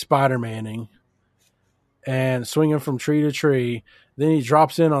is like Spider-Maning, and swinging from tree to tree. Then he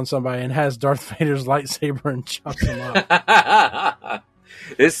drops in on somebody and has Darth Vader's lightsaber and chops him up.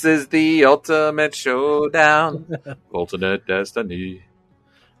 This is the ultimate showdown, ultimate destiny.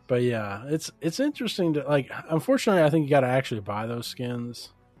 But yeah, it's interesting to like. Unfortunately, I think you got to actually buy those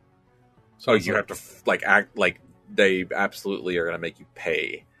skins. So you have to like act like they absolutely are going to make you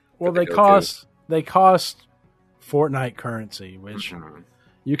pay. Well, they cost Fortnite currency, which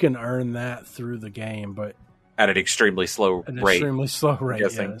you can earn that through the game, but at an extremely slow rate. Extremely slow rate,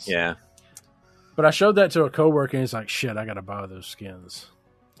 yes. Yeah. But I showed that to a coworker, and he's like, "Shit, I got to buy those skins."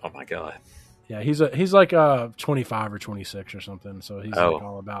 Oh my god. Yeah, he's like 25 or 26 or something, so he's like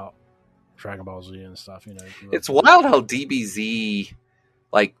all about Dragon Ball Z and stuff. You know, it's wild how DBZ,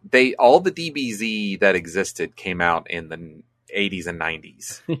 like all the DBZ that existed came out in the 80s and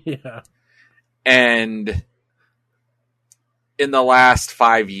 90s. Yeah. And in the last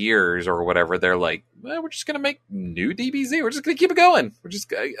 5 years or whatever, they're like, well, we're just going to make new DBZ. We're just going to keep it going.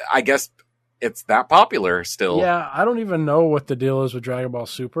 I guess it's that popular still. Yeah, I don't even know what the deal is with Dragon Ball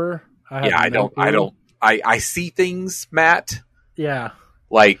Super. I see things, Matt. Yeah.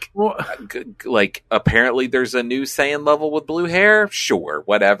 Like apparently there's a new Saiyan level with blue hair. Sure,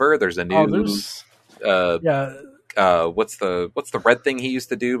 whatever. There's a new what's the red thing he used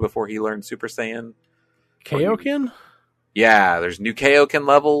to do before he learned Super Saiyan? Kaioken? Yeah, there's new Kaioken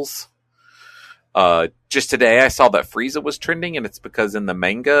levels. Just today I saw that Frieza was trending, and it's because in the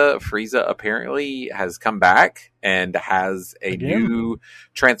manga, Frieza apparently has come back and has a new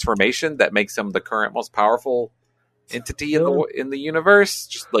transformation that makes him the current most powerful entity in the universe.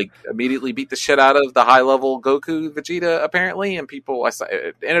 Just like immediately beat the shit out of the high level Goku Vegeta apparently, and people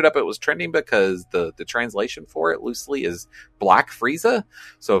it was trending because the translation for it loosely is Black Frieza.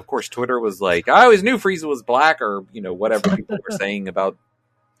 So of course Twitter was like, I always knew Frieza was black, or whatever people were saying about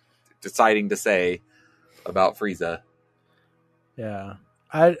deciding to say about Frieza. Yeah.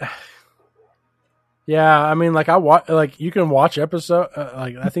 I mean, like I watch, like you can watch episode,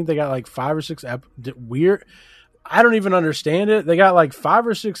 like I think they got like 5 or 6 weird. I don't even understand it. They got like 5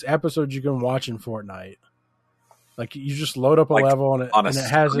 or 6 episodes you can watch in Fortnite. Like you just load up a level and it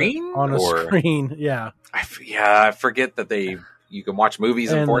has it on a screen. Yeah. I forget that you can watch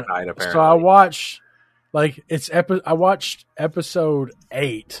movies in Fortnite apparently. So I watched episode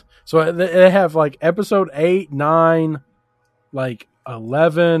 8. So they have like episode 8, 9, like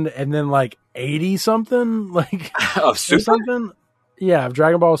 11, and then like 80 something, like of Super something. Yeah, of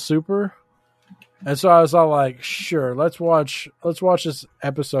Dragon Ball Super. And so I was all like, sure, let's watch this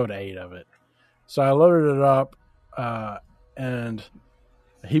episode 8 of it. So I loaded it up, and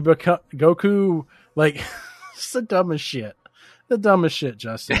Goku, like, it's the dumbest shit. The dumbest shit,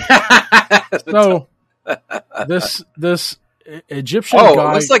 Justin. So this Egyptian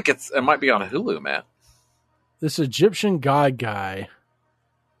guy. It looks like it might be on Hulu, man. This Egyptian guy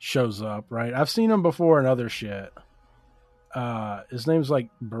shows up, right? I've seen him before in other shit. His name's like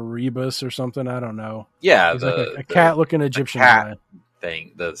Baribus or something. I don't know. Yeah, he's like a cat-looking Egyptian guy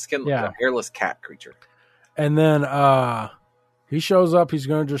thing. The the hairless cat creature. And then he shows up. He's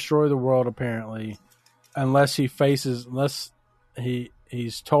going to destroy the world apparently, unless he's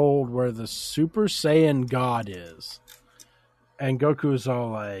told where the Super Saiyan God is. And Goku's all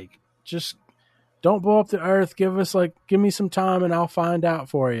like, just don't blow up the Earth. Give me some time and I'll find out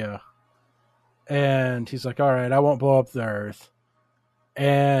for you. And he's like, all right, I won't blow up the Earth.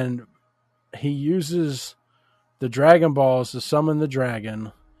 And he uses the Dragon Balls to summon the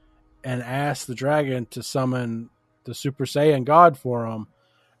dragon and asks the dragon to summon the Super Saiyan God for him.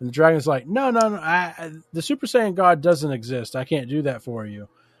 And the dragon's like, no, the Super Saiyan God doesn't exist. I can't do that for you.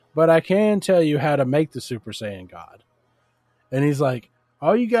 But I can tell you how to make the Super Saiyan God. And he's like,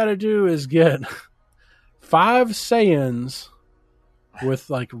 all you got to do is get 5 Saiyans with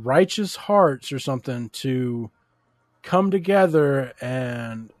like righteous hearts or something to come together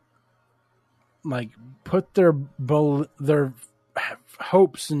and like put their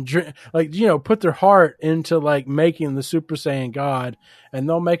hopes and put their heart into like making the Super Saiyan God, and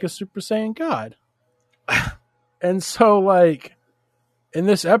they'll make a Super Saiyan God. And so like in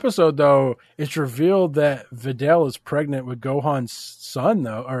this episode though, it's revealed that Videl is pregnant with Gohan's son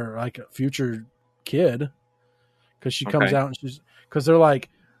though, or like a future kid, because she comes out and because they're like,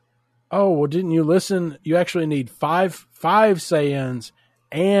 oh, well, didn't you listen? You actually need five Saiyans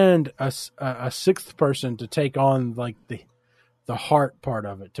and a 6th person to take on like the heart part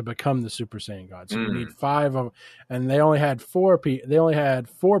of it to become the Super Saiyan God. So you need 5 of them, and they only had 4 people. They only had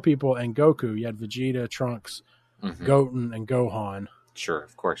 4 people and Goku. You had Vegeta, Trunks, Goten, and Gohan. Sure,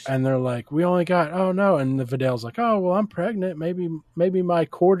 of course. And they're like, we only got, oh no. And the Vidal's like, oh, well, I'm pregnant. Maybe my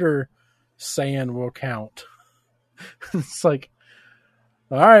quarter Saiyan will count. It's like,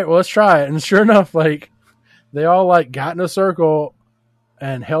 all right, well, let's try it. And sure enough, like, they all like got in a circle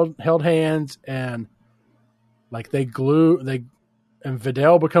and held hands, and like and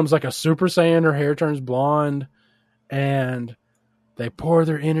Videl becomes like a Super Saiyan. Her hair turns blonde, and they pour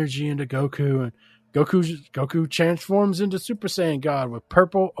their energy into Goku, and Goku transforms into Super Saiyan God with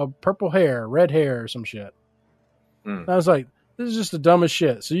purple hair, red hair, or some shit. I was like, this is just the dumbest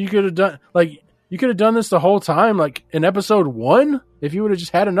shit. So you could have done this the whole time, like in episode 1, if you would have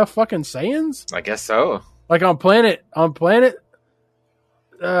just had enough fucking Saiyans. I guess so. Like on planet Namek?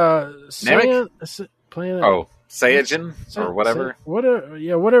 Saiyajin or whatever.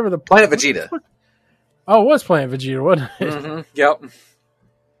 Whatever the Planet Vegeta. Oh, it was Planet Vegeta, wasn't it? Mm-hmm. Yep.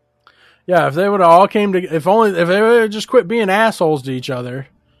 Yeah, if they would have all came to, if they would have just quit being assholes to each other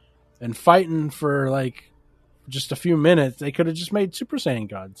and fighting for like just a few minutes, they could have just made Super Saiyan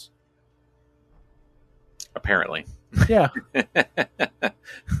gods. Apparently. Yeah.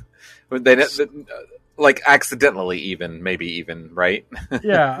 They like accidentally maybe even, right?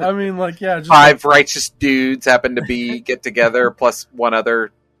 Yeah, I mean, like, yeah. Just 5 righteous dudes happen to get together, plus one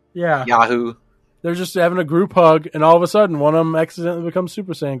other Yahoo. They're just having a group hug, and all of a sudden, one of them accidentally becomes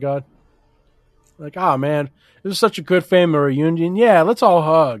Super Saiyan God. Like, man, this is such a good family reunion. Yeah, let's all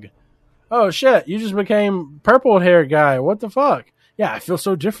hug. Oh, shit, you just became purple hair guy. What the fuck? Yeah, I feel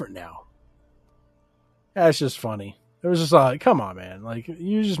so different now. Yeah, it's just funny. It was just like, come on, man. Like,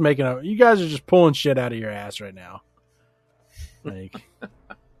 you guys are just pulling shit out of your ass right now. Like,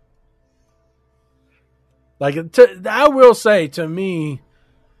 I will say, to me,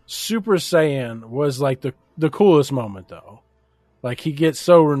 Super Saiyan was like the coolest moment, though. Like, he gets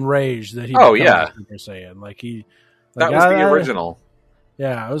so enraged that he becomes Super Saiyan. Like, that was the original.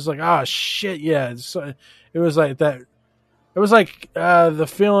 Yeah, I was like, shit, yeah. It was like that. It was like the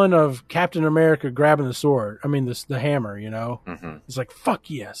feeling of Captain America grabbing the sword. I mean, the hammer. You know, It's like, fuck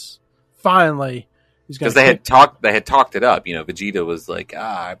yes, finally. Because they had talked it up. You know, Vegeta was like,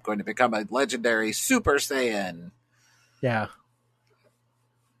 I'm going to become a legendary Super Saiyan. Yeah,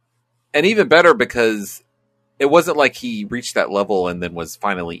 and even better because it wasn't like he reached that level and then was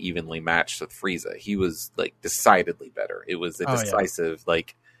finally evenly matched with Frieza. He was like decidedly better. It was a decisive,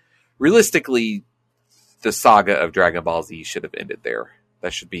 like, realistically, the saga of Dragon Ball Z should have ended there.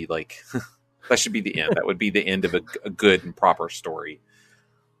 That should be like, that should be the end. That would be the end of a good and proper story.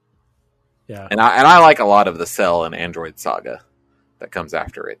 Yeah, and I like a lot of the Cell and Android saga that comes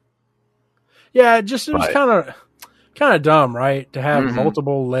after it. Yeah, it was kind of dumb, right? To have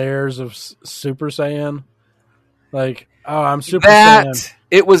multiple layers of Super Saiyan. Like, I'm Super Saiyan.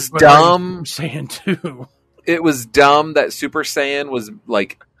 It was dumb. Saiyan 2. It was dumb that Super Saiyan was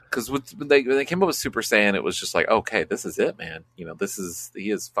like, because when they came up with Super Saiyan, it was just like, okay, this is it, man. You know, he's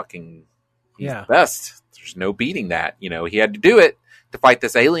the best. There's no beating that. You know, he had to do it to fight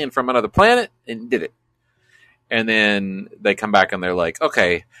this alien from another planet, and did it. And then they come back and they're like,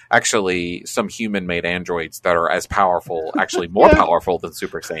 okay, actually, some human-made androids that are as powerful, actually more powerful than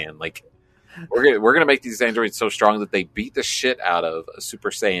Super Saiyan. Like, we're gonna make these androids so strong that they beat the shit out of a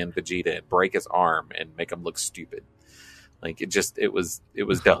Super Saiyan Vegeta and break his arm and make him look stupid. Like, it was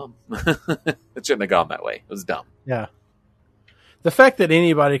dumb. It shouldn't have gone that way. It was dumb. Yeah. The fact that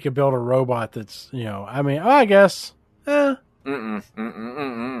anybody could build a robot that's, you know, I mean, I guess, Well,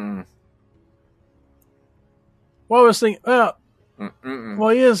 I was thinking, well,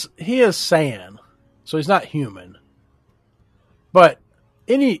 he is Saiyan, so he's not human. But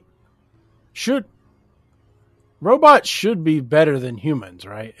robots should be better than humans,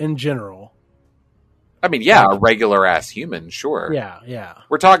 right? In general. I mean, yeah, a regular ass human, sure. Yeah.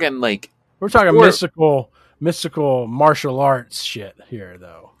 We're talking mystical martial arts shit here,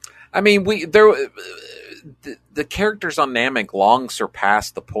 though. I mean, the characters on Namek long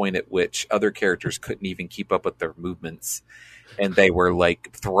surpassed the point at which other characters couldn't even keep up with their movements, and they were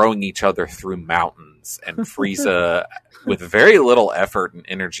like throwing each other through mountains. And Frieza, with very little effort and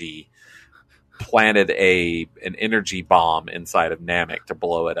energy, planted an energy bomb inside of Namek to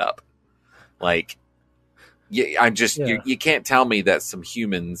blow it up. Like, you can't tell me that some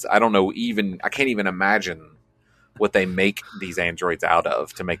humans, I don't know, I can't even imagine what they make these androids out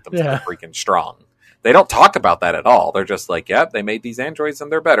of to make them so freaking strong. They don't talk about that at all. They're just like, yep, they made these androids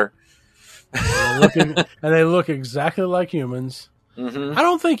and they're better. And they look exactly like humans. Mm-hmm. I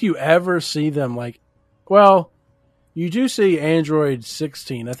don't think you ever see them like, well, you do see Android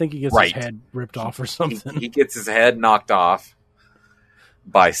 16. I think he gets his head ripped off or something. He gets his head knocked off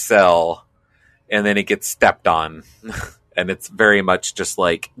by Cell, and then he gets stepped on And it's very much just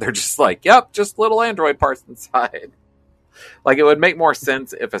like, they're just like, yep, just little android parts inside. Like, it would make more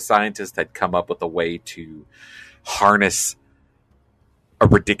sense if a scientist had come up with a way to harness a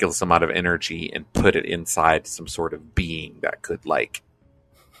ridiculous amount of energy and put it inside some sort of being that could, like,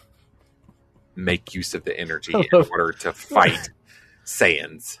 make use of the energy in order to fight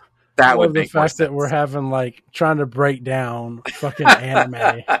Saiyans. That would make more sense. The fact that we're having, like, trying to break down fucking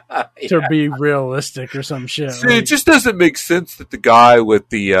anime to be realistic or some shit. See, it just doesn't make sense that the guy with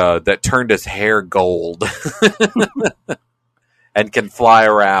the that turned his hair gold and can fly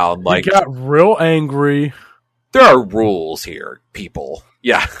around, like, he got real angry. There are rules here, people.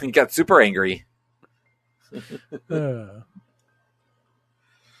 Yeah, he got super angry. But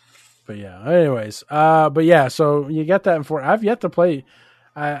yeah, anyways. But yeah, so you get that in Fortnite. I've yet to play.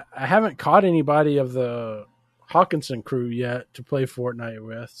 I haven't caught anybody of the Hawkinson crew yet to play Fortnite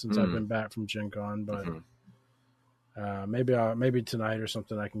with since I've been back from Gen Con, but maybe tonight or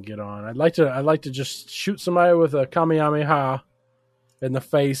something I can get on. I'd like to just shoot somebody with a Kamehameha in the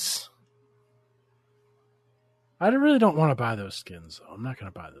face. I really don't want to buy those skins, though. I'm not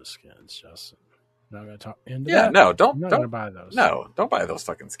going to buy those skins, Justin. I'm not going to talk into that. No, I'm not going to buy those. No, don't buy those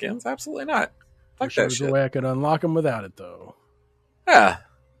fucking skins. Absolutely not. Fuck that shit. There's a way I could unlock them without it, though. Yeah.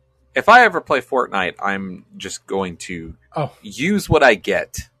 If I ever play Fortnite, I'm just going to use what I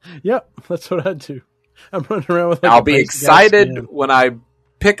get. Yep, that's what I do. I'm running around with. Like, I'll be excited when I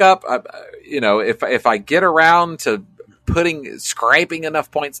pick up. If I get around to scraping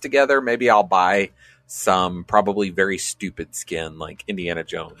enough points together, maybe I'll buy some probably very stupid skin like Indiana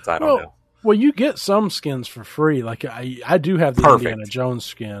Jones. I don't know. Well, you get some skins for free. Like I do have the Indiana Jones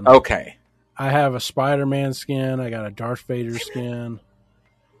skin. Okay. I have a Spider-Man skin. I got a Darth Vader skin.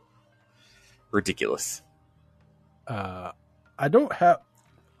 Ridiculous. I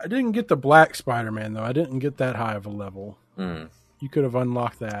didn't get the black Spider-Man though. I didn't get that high of a level. You could have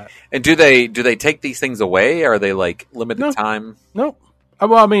unlocked that. And do they take these things away? Are they like limited time? No.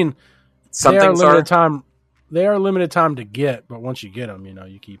 Well, I mean, some things are limited time. They are limited time to get, but once you get them,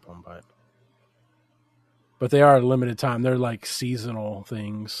 you keep them. But they are limited time. They're like seasonal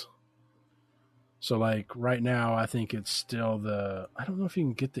things. So, like, right now, I think it's still I don't know if you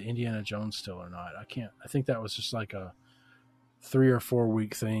can get the Indiana Jones still or not. I think that was just like a 3 or 4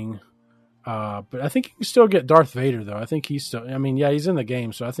 week thing. But I think you can still get Darth Vader, though. I think he's he's in the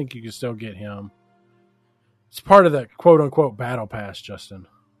game, so I think you can still get him. It's part of the quote unquote battle pass, Justin.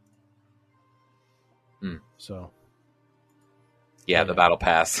 So. Yeah, the battle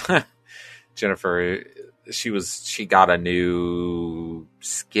pass. Jennifer, she got a new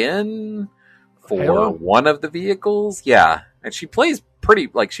skin for Halo? One of the vehicles. Yeah. And she plays pretty,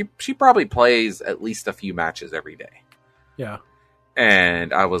 like, she probably plays at least a few matches every day. Yeah.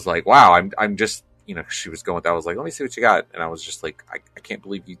 And I was like, wow, I'm just, she was going with that. I was like, let me see what you got. And I was just like, I can't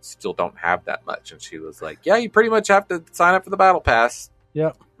believe you still don't have that much. And she was like, yeah, you pretty much have to sign up for the battle pass.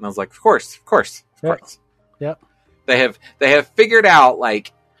 Yep. And I was like, of course. Yep. They have figured out,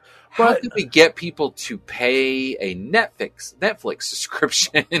 like, how can we get people to pay a Netflix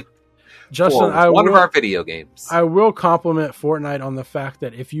subscription Justin, for one of our video games? I will compliment Fortnite on the fact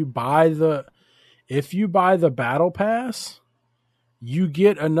that if you buy the battle pass, you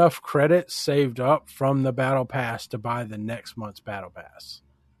get enough credits saved up from the battle pass to buy the next month's battle pass.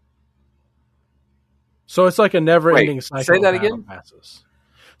 So it's like a never-ending cycle. Say that again. Passes.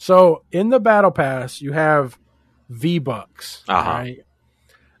 So in the battle pass, you have V-Bucks, right?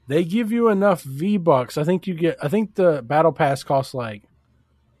 They give you enough V-Bucks. I think the battle pass costs like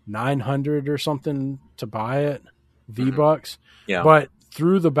 900 or something to buy it, V-Bucks. Yeah. But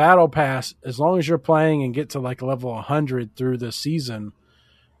through the battle pass, as long as you're playing and get to like level 100 through the season,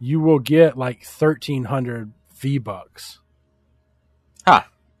 you will get like 1,300 V-Bucks. Huh.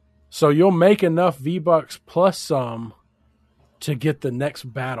 So you'll make enough V-Bucks plus some to get the next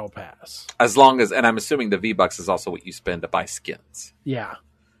battle pass. As long as, and I'm assuming the V-Bucks is also what you spend to buy skins. Yeah.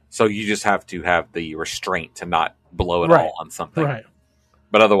 So you just have to have the restraint to not blow it all on something. Right.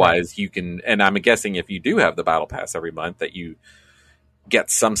 But otherwise you can, and I'm guessing if you do have the battle pass every month that you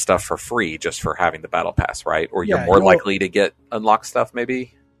get some stuff for free just for having the battle pass, right? Or you're more likely to unlock stuff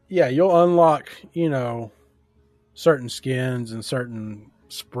maybe? Yeah, you'll unlock, certain skins and certain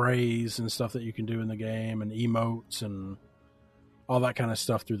sprays and stuff that you can do in the game and emotes and all that kind of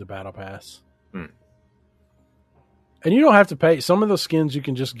stuff through the battle pass. And you don't have to pay. Some of the skins you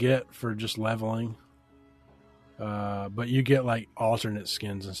can just get for just leveling. But you get like alternate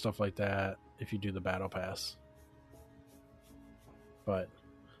skins and stuff like that if you do the battle pass. But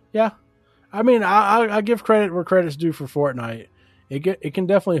yeah, I mean, I give credit where credit's due for Fortnite. it can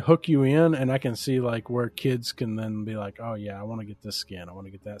definitely hook you in, and I can see like where kids can then be like, oh yeah, I want to get this skin, I want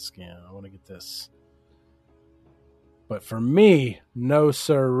to get that skin, I want to get this. But for me, no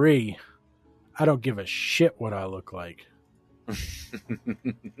siree. I don't give a shit what I look like.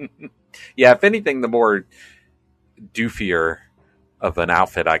 Yeah, if anything, the more doofier of an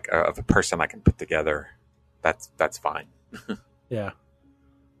outfit of a person I can put together, that's fine. Yeah.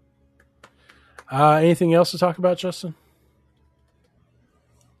 Anything else to talk about, Justin?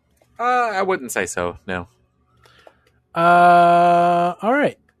 I wouldn't say so. No. All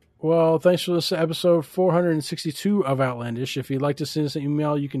right. Well, thanks for listening to episode 462 of Outlandish. If you'd like to send us an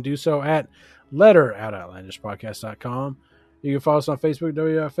email, you can do so at letter@outlandishpodcast.com. You can follow us on Facebook,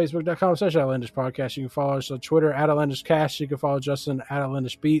 facebook.com/outlandishpodcast. You can follow us on Twitter @outlandishcast. You can follow Justin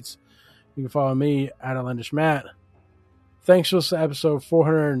 @outlandishbeats. You can follow me @outlandishmatt. Thanks for listening to episode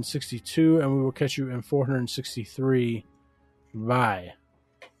 462, and we will catch you in 463. Bye.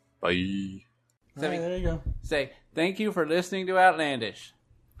 Bye. There you go. Say, thank you for listening to Outlandish.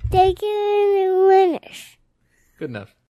 Thank you, Outlandish. Good enough.